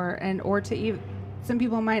them for, or to even, some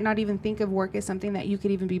people might not even think of work as something that you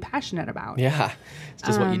could even be passionate about. Yeah, it's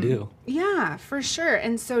just what you do. Yeah, for sure.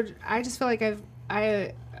 And so I just feel like that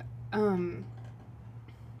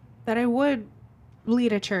I would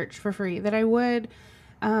lead a church for free, that I would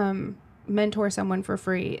mentor someone for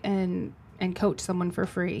free and coach someone for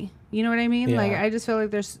free. You know what I mean? Yeah. Like, I just feel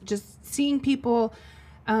like there's just seeing people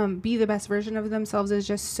be the best version of themselves is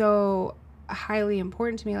just so highly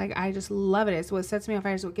important to me. Like, I just love it. It's what sets me on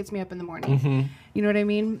fire. It's what gets me up in the morning. You know what I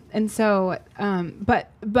mean? And so,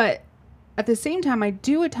 but at the same time, I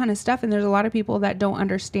do a ton of stuff, and there's a lot of people that don't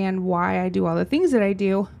understand why I do all the things that I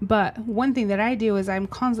do. But one thing that I do is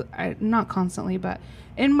not constantly, but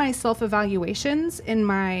in my self-evaluations, in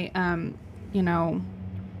my,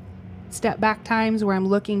 step back times where I'm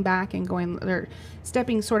looking back and going, or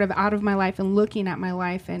stepping sort of out of my life and looking at my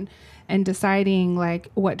life and deciding,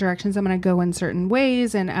 like, what directions I'm going to go in certain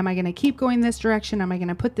ways. And am I going to keep going this direction? Am I going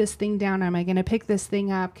to put this thing down? Am I going to pick this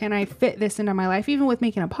thing up? Can I fit this into my life? Even with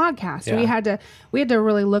making a podcast, we had to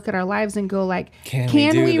really look at our lives and go, like,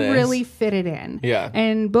 can we really fit it in? Yeah.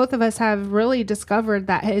 And both of us have really discovered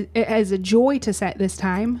that it is a joy to set this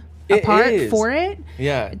time apart for it.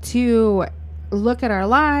 Yeah. To look at our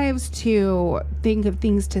lives, to think of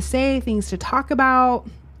things to say, things to talk about,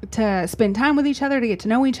 to spend time with each other, to get to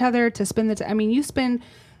know each other, to spend you spend,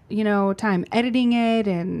 time editing it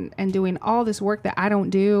and doing all this work that I don't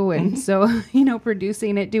do. And so,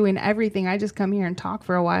 producing it, doing everything. I just come here and talk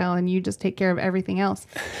for a while, and you just take care of everything else.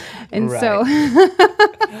 And so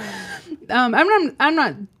I'm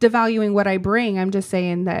not devaluing what I bring. I'm just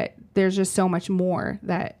saying that there's just so much more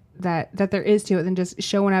that there is to it than just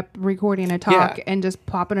showing up, recording a talk and just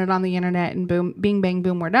popping it on the internet and boom, bing, bang,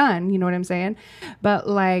 boom, we're done. You know what I'm saying? But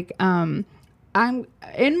like, I'm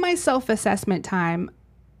in my self-assessment time.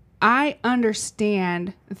 I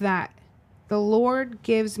understand that the Lord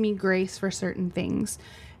gives me grace for certain things.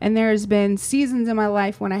 And there's been seasons in my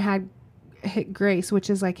life when I had hit grace, which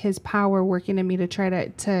is like his power working in me to try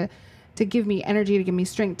to give me energy, to give me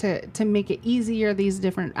strength, to make it easier, these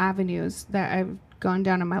different avenues that I've gone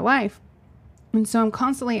down in my life. And so I'm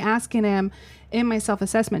constantly asking him in my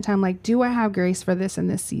self-assessment time, like, do I have grace for this in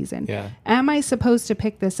this season? Yeah. Am I supposed to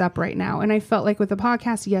pick this up right now? And I felt like with the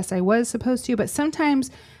podcast, yes, I was supposed to, but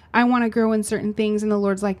sometimes I want to grow in certain things, and the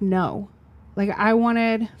Lord's like, no. Like,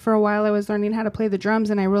 for a while, I was learning how to play the drums,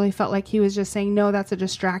 and I really felt like he was just saying, no, that's a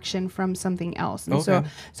distraction from something else. And so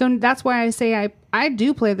that's why I say I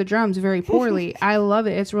do play the drums very poorly. I love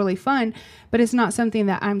it. It's really fun, but it's not something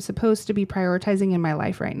that I'm supposed to be prioritizing in my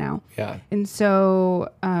life right now. Yeah. And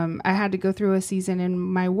so I had to go through a season in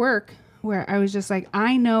my work where I was just like,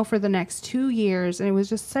 I know for the next 2 years, and it was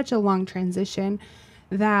just such a long transition,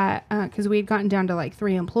 that because we had gotten down to like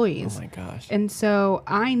 3 employees. Oh my gosh. And so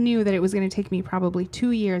I knew that it was going to take me probably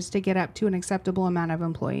 2 years to get up to an acceptable amount of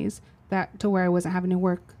employees, to where I wasn't having to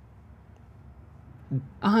work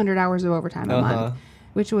 100 hours of overtime a month,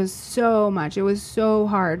 which was so much. It was so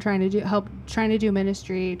hard trying to do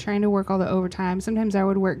ministry, trying to work all the overtime. Sometimes I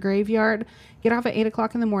would work graveyard, get off at 8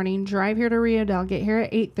 o'clock in the morning, drive here to Rio Del, get here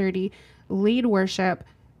at 8:30, lead worship,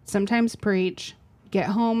 sometimes preach, get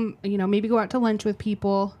home, maybe go out to lunch with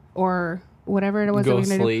people or whatever it was. Go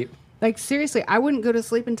sleep. Like, seriously, I wouldn't go to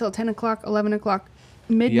sleep until 10 o'clock, 11 o'clock,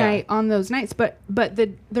 midnight on those nights. But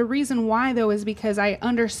the reason why, though, is because I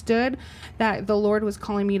understood that the Lord was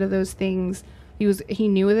calling me to those things. He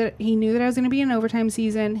knew that I was going to be in overtime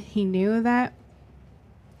season. He knew that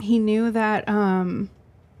he knew that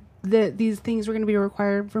that these things were going to be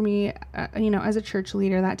required for me, as a church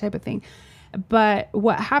leader, that type of thing. But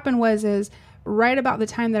what happened is right about the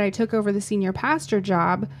time that I took over the senior pastor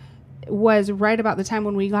job was right about the time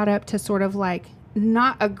when we got up to sort of like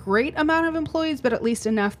not a great amount of employees, but at least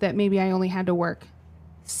enough that maybe I only had to work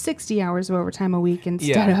 60 hours of overtime a week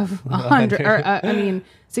instead of 100, or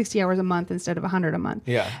 60 hours a month instead of 100 a month.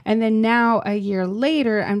 Yeah. And then now a year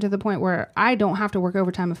later, I'm to the point where I don't have to work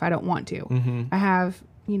overtime if I don't want to. Mm-hmm. I have,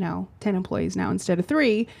 10 employees now instead of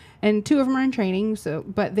 3, and 2 of them are in training. So,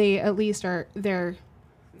 but they at least they're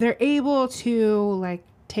able to like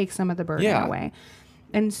take some of the burden away.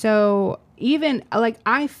 And so even like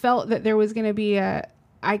I felt that there was going to be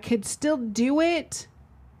I could still do it,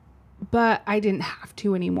 but I didn't have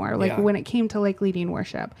to anymore. Like when it came to like leading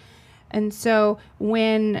worship. And so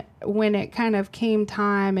when it kind of came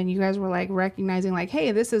time and you guys were like recognizing like,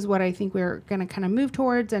 hey, this is what I think we're going to kind of move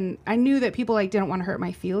towards. And I knew that people like didn't want to hurt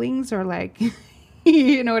my feelings or like,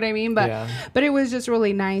 you know what I mean? But it was just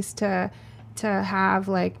really nice to have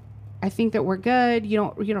like, I think that we're good. You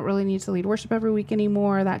don't really need to lead worship every week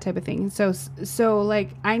anymore, that type of thing. So like,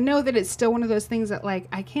 I know that it's still one of those things that like,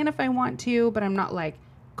 I can if I want to, but I'm not like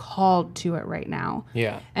called to it right now.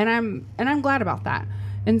 Yeah. And I'm glad about that.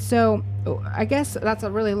 And so I guess that's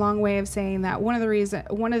a really long way of saying that one of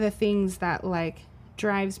the things that like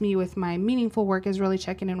drives me with my meaningful work is really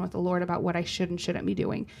checking in with the Lord about what I should and shouldn't be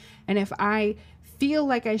doing. And if I feel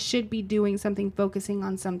like I should be doing something, focusing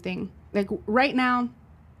on something, like right now,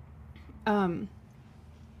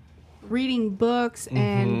 reading books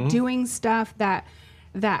and doing stuff that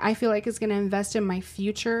I feel like is going to invest in my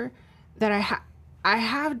future, that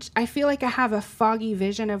I feel like I have a foggy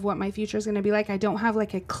vision of what my future is going to be like. I don't have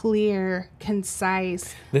like a clear,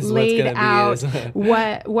 concise, laid out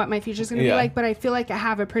what my future is going to be like, but I feel like I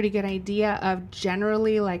have a pretty good idea of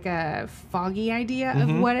generally like a foggy idea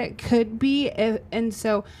of what it could be. And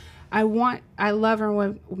so I love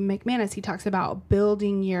Erwin McManus. He talks about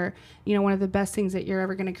building your, one of the best things that you're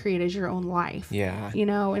ever going to create is your own life. Yeah.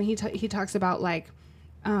 And he talks about like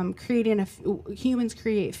creating humans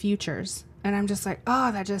create futures. And I'm just like,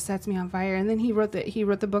 oh, that just sets me on fire. And then he wrote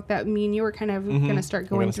the book that me and you were kind of going to start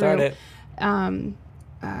going through. Start it.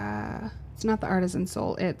 It's not The Artisan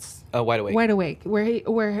Soul. It's Wide Awake. Wide Awake,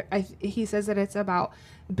 where he says that it's about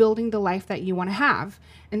building the life that you want to have.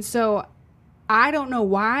 And so I don't know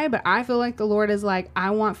why, but I feel like the Lord is like, I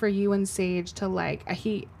want for you and Sage to like, I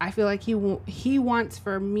feel like he wants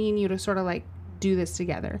for me and you to sort of like do this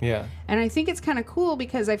together. Yeah. And I think it's kind of cool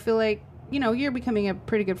because I feel like, you're becoming a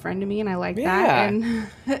pretty good friend to me, and I like that. And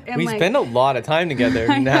we like, spend a lot of time together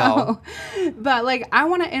now. But like, I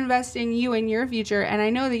want to invest in you and your future, and I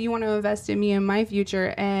know that you want to invest in me and my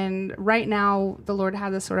future. And right now, the Lord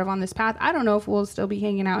has us sort of on this path. I don't know if we'll still be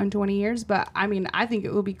hanging out in 20 years, but I mean, I think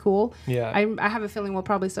it will be cool. Yeah. I have a feeling we'll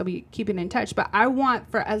probably still be keeping in touch. But I want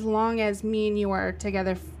for as long as me and you are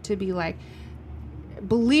together to be like,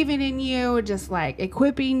 believing in you, just like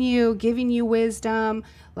equipping you, giving you wisdom,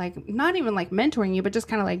 like not even like mentoring you, but just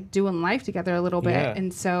kind of like doing life together a little bit. Yeah.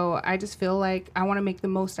 And so I just feel like I want to make the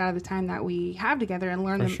most out of the time that we have together and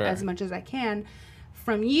learn as much as I can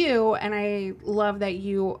from you. And I love that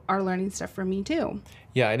you are learning stuff from me too.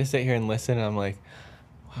 Yeah, I just sit here and listen, and I'm like,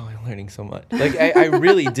 wow, I'm learning so much. Like I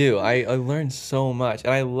really do. I learned so much,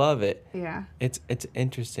 and I love it. Yeah. It's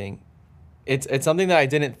interesting. It's something that I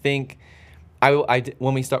didn't think.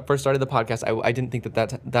 When we first started the podcast, I didn't think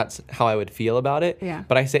that's how I would feel about it. Yeah.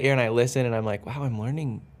 But I sit here and I listen, and I'm like, wow, I'm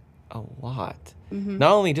learning a lot.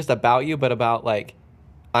 Not only just about you, but about like,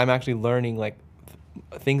 I'm actually learning like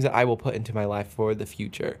things that I will put into my life for the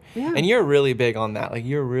future. Yeah. And you're really big on that. Like,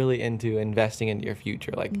 you're really into investing into your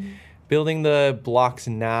future, like building the blocks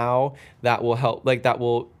now that will help, like that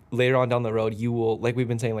will later on down the road, you will, like we've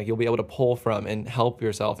been saying, like you'll be able to pull from and help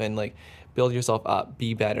yourself and like build yourself up,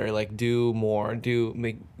 be better, like do more,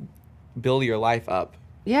 build your life up.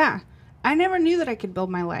 Yeah. I never knew that I could build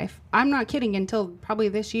my life. I'm not kidding, until probably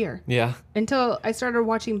this year. Yeah. Until I started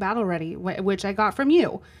watching Battle Ready, which I got from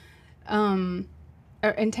you. And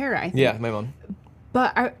Tara, I think. Yeah, my mom.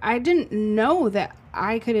 But I didn't know that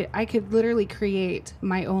I could literally create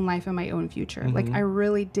my own life and my own future. Like, I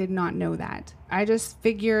really did not know that. I just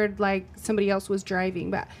figured like somebody else was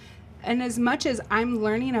driving. And as much as I'm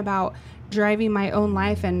learning about driving my own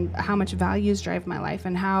life and how much values drive my life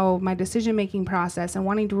and how my decision-making process and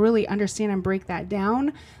wanting to really understand and break that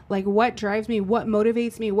down, like what drives me, what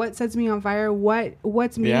motivates me, what sets me on fire,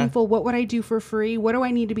 what's meaningful, what would I do for free, what do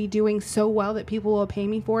I need to be doing so well that people will pay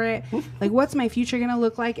me for it, like what's my future going to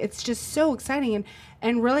look like. It's just so exciting,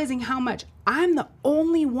 and realizing how much I'm the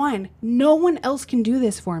only one. No one else can do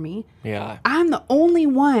this for me. Yeah. I'm the only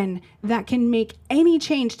one that can make any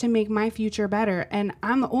change to make my future better. And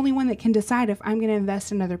I'm the only one that can decide if I'm going to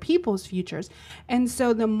invest in other people's futures. And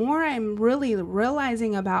so the more I'm really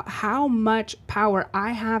realizing about how much power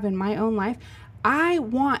I have in my own life, I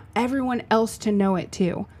want everyone else to know it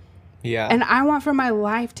too. Yeah. And I want for my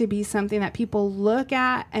life to be something that people look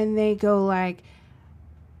at and they go like,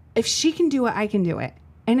 if she can do it, I can do it.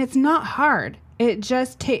 And it's not hard. It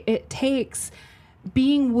just it takes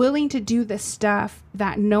being willing to do the stuff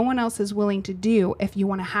that no one else is willing to do if you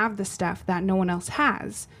want to have the stuff that no one else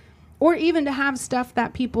has. Or even to have stuff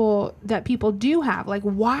that people do have. Like,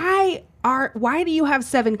 why do you have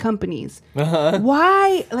 7 companies?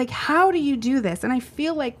 Why, like, how do you do this? And I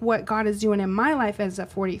feel like what God is doing in my life as a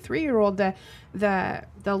 43-year-old, the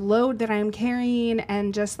load that I'm carrying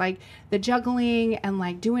and just like the juggling and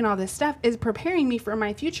like doing all this stuff is preparing me for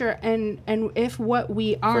my future. And if what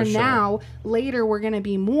we are now, later we're going to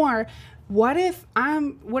be more. What if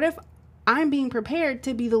I'm being prepared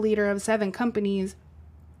to be the leader of 7 companies?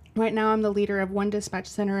 Right now, I'm the leader of 1 dispatch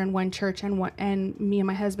center and 1 church, and me and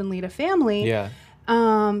my husband lead a family. Yeah.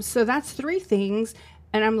 So that's 3 things,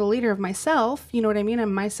 and I'm the leader of myself. You know what I mean?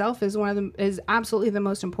 And myself is is absolutely the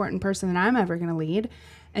most important person that I'm ever going to lead.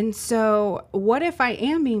 And so, what if I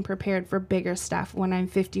am being prepared for bigger stuff when I'm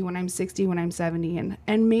 50, when I'm 60, when I'm 70,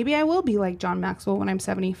 and maybe I will be like John Maxwell when I'm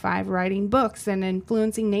 75, writing books and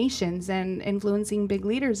influencing nations and influencing big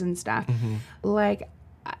leaders and stuff. Mm-hmm. Like,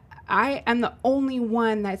 I am the only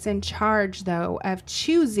one that's in charge, though, of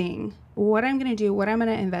choosing what I'm going to do, what I'm going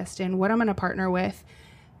to invest in, what I'm going to partner with,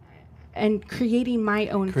 and creating my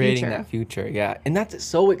own future. Creating that future, yeah. And that's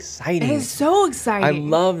so exciting. It is so exciting. I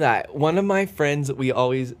love that. One of my friends that we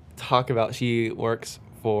always talk about, she works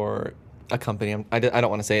for a company. I don't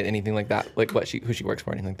want to say anything like that, like who she works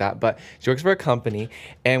for, anything like that. But she works for a company,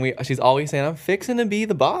 and she's always saying, "I'm fixing to be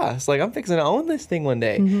the boss. Like, I'm fixing to own this thing one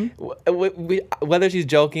day." Mm-hmm. Whether she's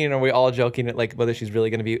joking or we all joking, like whether she's really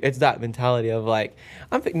going to be, it's that mentality of like,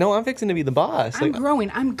 I'm fixing to be the boss. I'm like, growing.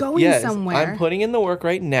 I'm going somewhere. I'm putting in the work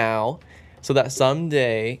right now, so that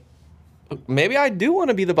someday, maybe I do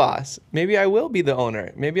want to be the boss. Maybe I will be the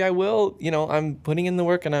owner. Maybe I will, I'm putting in the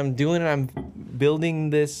work and I'm doing it. I'm building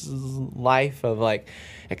this life of like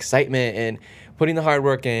excitement and putting the hard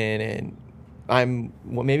work in. And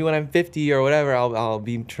maybe when I'm 50 or whatever, I'll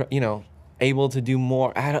be, able to do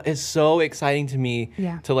more. It's so exciting to me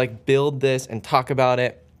to like build this and talk about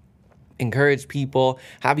it, encourage people,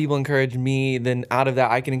 have people encourage me. Then out of that,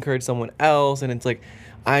 I can encourage someone else. And it's like,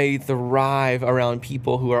 I thrive around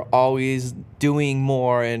people who are always doing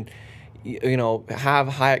more and, have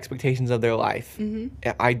high expectations of their life.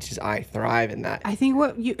 Mm-hmm. I thrive in that. I think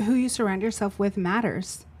who you surround yourself with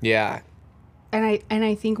matters. Yeah. And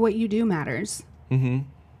I think what you do matters. Mm-hmm.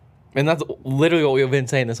 And that's literally what we've been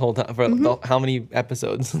saying this whole time for how many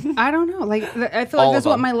episodes? I don't know. Like, I feel like that's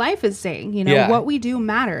what my life is saying. What we do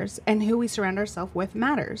matters, and who we surround ourselves with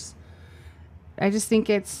matters. I just think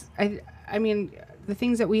I mean, the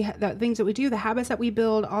things that we do, the habits that we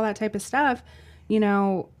build, all that type of stuff,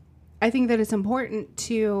 I think that it's important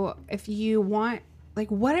to, if you want, like,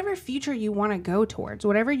 whatever future you want to go towards,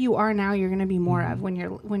 whatever you are now, you're going to be more of when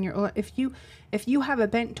you're, if you have a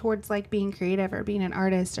bent towards like being creative or being an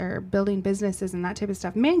artist or building businesses and that type of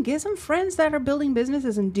stuff, man, get some friends that are building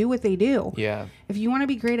businesses and do what they do. Yeah. If you want to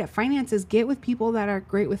be great at finances, get with people that are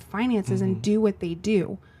great with finances and do what they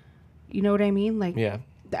do. You know what I mean? Like, yeah.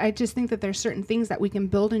 I just think that there's certain things that we can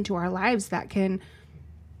build into our lives that can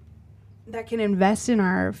invest in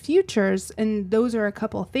our futures. And those are a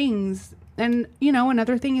couple things. And,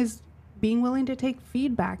 another thing is being willing to take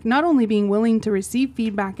feedback, not only being willing to receive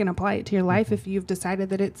feedback and apply it to your life if you've decided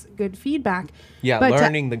that it's good feedback. Yeah. But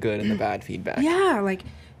learning the good and the bad feedback. Yeah. Like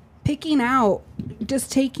picking out,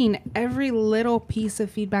 just taking every little piece of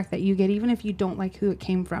feedback that you get, even if you don't like who it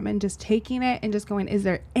came from, and just taking it and just going, is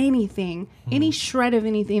there anything, any shred of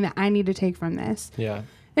anything that I need to take from this? Yeah.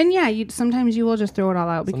 And sometimes you will just throw it all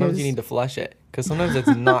out because sometimes you need to flush it because sometimes it's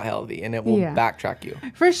not healthy and it will backtrack you.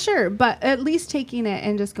 For sure. But at least taking it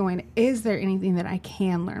and just going, is there anything that I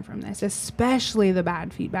can learn from this? Especially the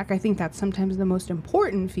bad feedback. I think that's sometimes the most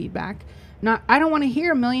important feedback. I don't want to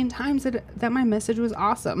hear a million times that my message was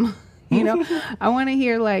awesome. I want to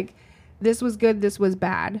hear like, this was good, this was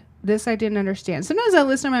bad, this I didn't understand. Sometimes I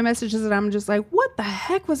listen to my messages and I'm just like, what the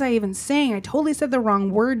heck was I even saying? I totally said the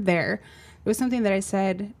wrong word there. It was something that I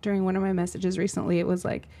said during one of my messages recently. It was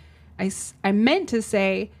like, I meant to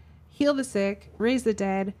say, heal the sick, raise the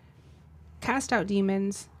dead, cast out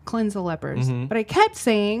demons, cleanse the lepers. Mm-hmm. But I kept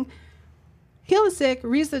saying, heal the sick,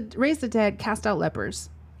 raise the dead, cast out lepers.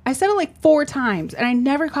 I said it like 4 times and I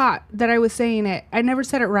never caught that I was saying it. I never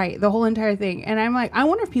said it right, the whole entire thing. And I'm like, I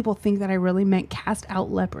wonder if people think that I really meant cast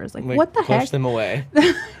out lepers. Like what the heck? Push them away. No,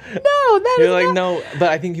 that You're is like, not. no, but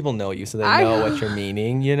I think people know you, so they know what you're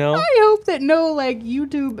meaning, you know? I hope that no like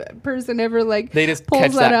YouTube person ever like they just pulls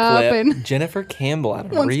catch that up clip. and Jennifer Campbell out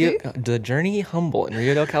of the Journey Humble in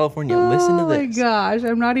Rio del California. Listen to this. Oh my gosh,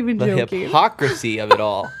 I'm not even the joking. hypocrisy of it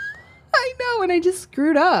all. I know, and I just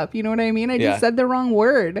screwed up. You know what I mean? I Yeah. just said the wrong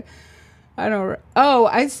word. I don't. Oh,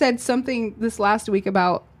 I said something this last week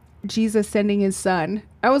about Jesus sending his son.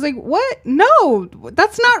 I was like, what? No,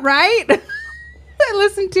 that's not right. I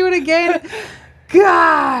listened to it again.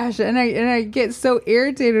 Gosh, and I get so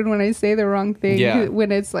irritated when I say the wrong thing. Yeah.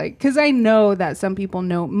 When it's like, because I know that some people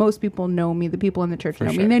know, most people know me, the people in the church know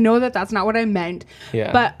me, sure. and they know that that's not what I meant.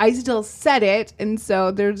 Yeah. But I still said it, and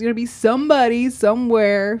so there's gonna be somebody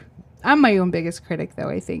somewhere. I'm my own biggest critic, though,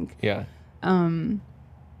 I think. Yeah.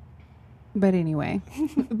 But anyway,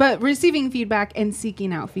 but receiving feedback and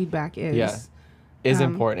seeking out feedback is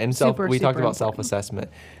important. And we talked about self-assessment.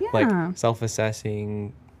 Yeah. Like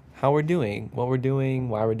self-assessing how we're doing, what we're doing,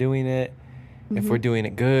 why we're doing it, if we're doing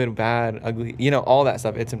it good, bad, ugly, you know, all that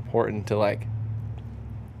stuff. It's important to like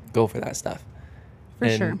go for that stuff. For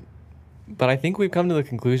sure. But I think we've come to the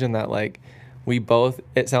conclusion that like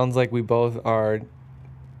it sounds like we both are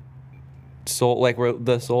we're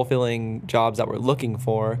the soul-filling jobs that we're looking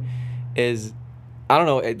for is, I don't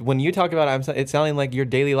know, when you talk about it, it's sounding like your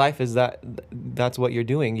daily life is that's what you're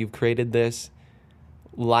doing. You've created this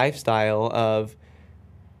lifestyle of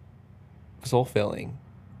soul-filling.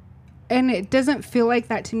 And it doesn't feel like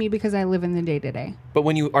that to me because I live in the day-to-day. But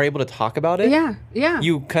when you are able to talk about it, yeah,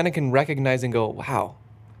 you kind of can recognize and go, wow,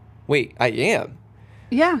 wait, I am.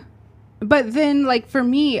 Yeah. But then, like, for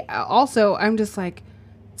me, also, I'm just like,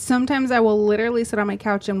 sometimes I will literally sit on my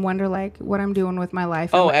couch and wonder, like, what I'm doing with my life.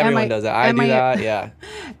 Oh, everyone does that. I do that, yeah.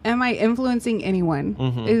 Am I influencing anyone?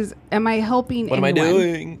 Mm-hmm. Am I helping anyone? What am I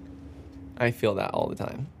doing? I feel that all the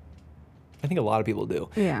time. I think a lot of people do.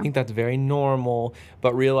 Yeah. I think that's very normal,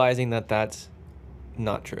 but realizing that that's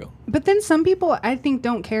not true. But then some people, I think,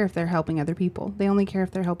 don't care if they're helping other people. They only care if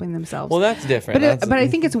they're helping themselves. Well, that's different. But I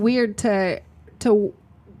think it's weird to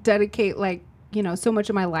dedicate, like, you know, so much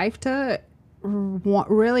of my life to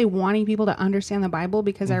really wanting people to understand the Bible,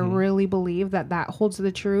 because I really believe that holds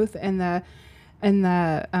the truth and the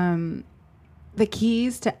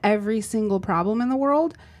keys to every single problem in the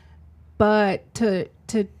world. But to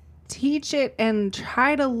teach it and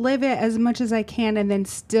try to live it as much as I can, and then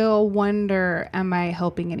still wonder, am I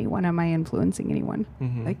helping anyone? Am I influencing anyone?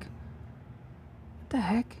 Like, what the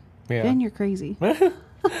heck? Yeah. Then you're crazy. That's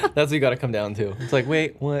what you got to come down to. It's like,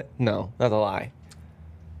 wait, what? No, that's a lie.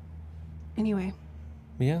 Anyway.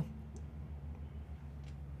 Yeah.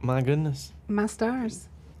 My goodness. My stars.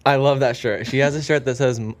 I love that shirt. She has a shirt that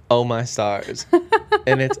says, "Oh, my stars."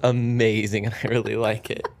 And it's amazing, and I really like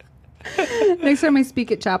it. Next time I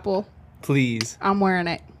speak at chapel, please, I'm wearing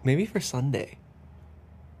it. Maybe for Sunday.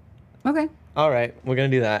 Okay. All right. We're going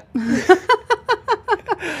to do that.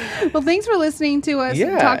 Well, thanks for listening to us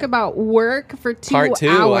talk about work for 2 hours. Part 2,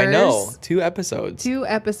 I know. 2 episodes. 2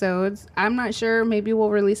 episodes. I'm not sure. Maybe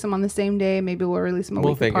we'll release them on the same day. Maybe we'll release them a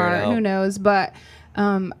week apart. Who knows? But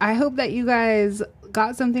I hope that you guys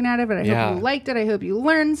got something out of it. I hope you liked it. I hope you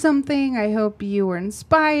learned something. I hope you were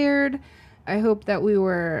inspired. I hope that we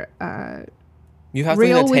were you have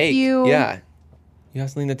real something to take. with you. Yeah. You have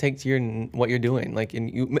something to take to what you're doing, like,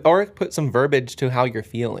 or put some verbiage to how you're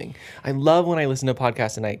feeling. I love when I listen to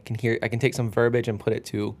podcasts and I can take some verbiage and put it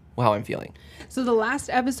to how I'm feeling. So the last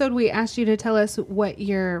episode, we asked you to tell us what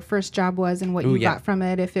your first job was and what you got from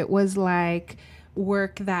it. If it was like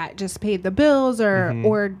work that just paid the bills, or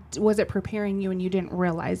was it preparing you and you didn't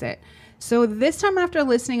realize it? So this time after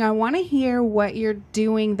listening, I want to hear what you're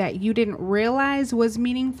doing that you didn't realize was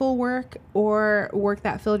meaningful work, or work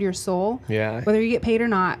that filled your soul. Yeah. Whether you get paid or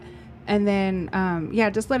not. And then,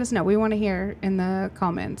 just let us know. We want to hear in the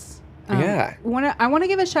comments. I want to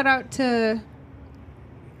give a shout out to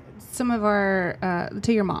some of our,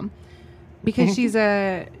 to your mom, because she's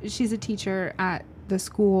a teacher at the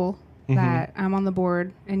school that I'm on the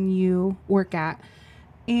board and you work at.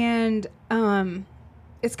 And,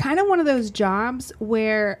 it's kind of one of those jobs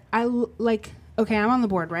where I'm on the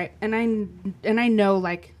board, right? And I know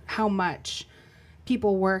like how much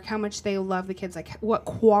people work, how much they love the kids, like what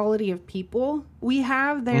quality of people we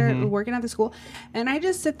have there working at the school. And I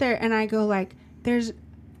just sit there and I go like,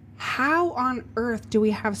 how on earth do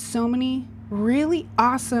we have so many really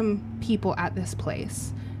awesome people at this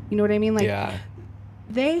place? You know what I mean? Like,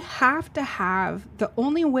 they have to have, the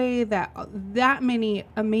only way that many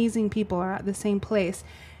amazing people are at the same place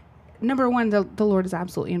number one, the Lord is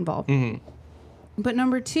absolutely involved. But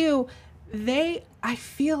number two, I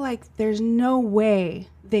feel like there's no way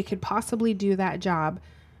they could possibly do that job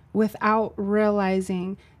without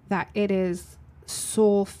realizing that it is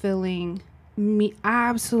soul-filling,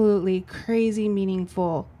 absolutely crazy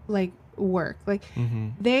meaningful, like, work. Like,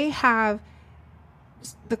 they have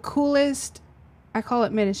the coolest, I call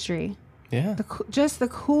it ministry. Yeah. Just the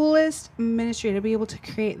coolest ministry to be able to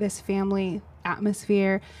create this family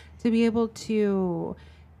atmosphere, to be able to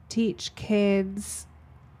teach kids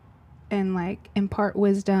and like impart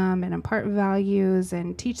wisdom and impart values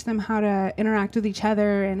and teach them how to interact with each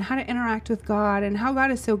other and how to interact with God and how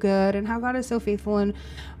God is so good and how God is so faithful and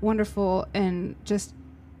wonderful and just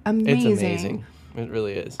amazing. It's amazing. It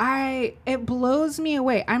really is. It blows me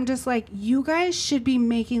away. I'm just like, you guys should be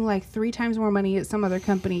making like 3 times more money at some other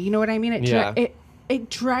company. You know what I mean? I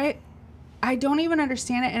don't even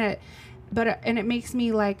understand it. And it makes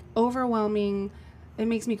me like overwhelming. It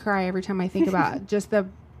makes me cry every time I think about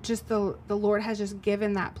the Lord has just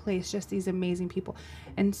given that place just these amazing people.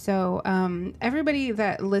 And so everybody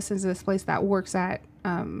that listens to this place that works at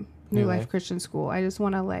New Life Christian School, I just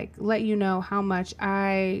want to like let you know how much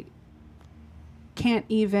I can't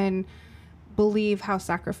even believe how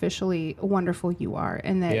sacrificially wonderful you are,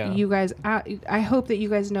 and that you guys, I hope that you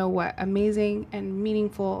guys know what amazing and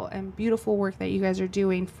meaningful and beautiful work that you guys are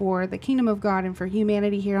doing for the kingdom of God and for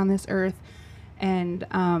humanity here on this earth. And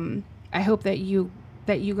I hope that you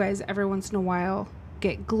guys every once in a while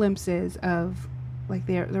get glimpses of like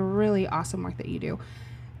the really awesome work that you do.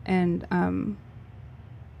 And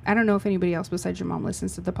I don't know if anybody else besides your mom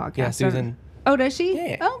listens to the podcast. Yeah, Susan. Oh, does she?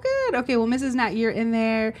 Yeah. Oh, good. Okay, well, Mrs. Nat, you're in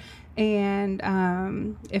there.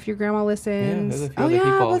 And if your grandma listens, there's a few other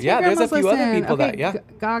people. Yeah, there's a few other people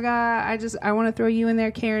Gaga, I want to throw you in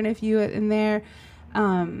there. Karen, if you in there,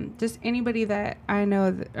 just anybody that I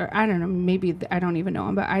know, or I don't know, maybe I don't even know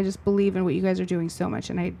them, but I just believe in what you guys are doing so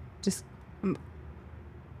much, and I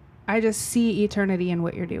just see eternity in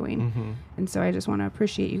what you're doing, and so I just want to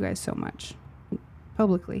appreciate you guys so much,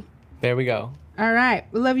 publicly. There we go. All right,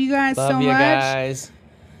 we love you guys so much. Love you guys.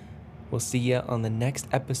 We'll see you on the next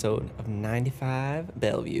episode of 95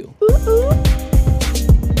 Bellevue. Ooh, ooh.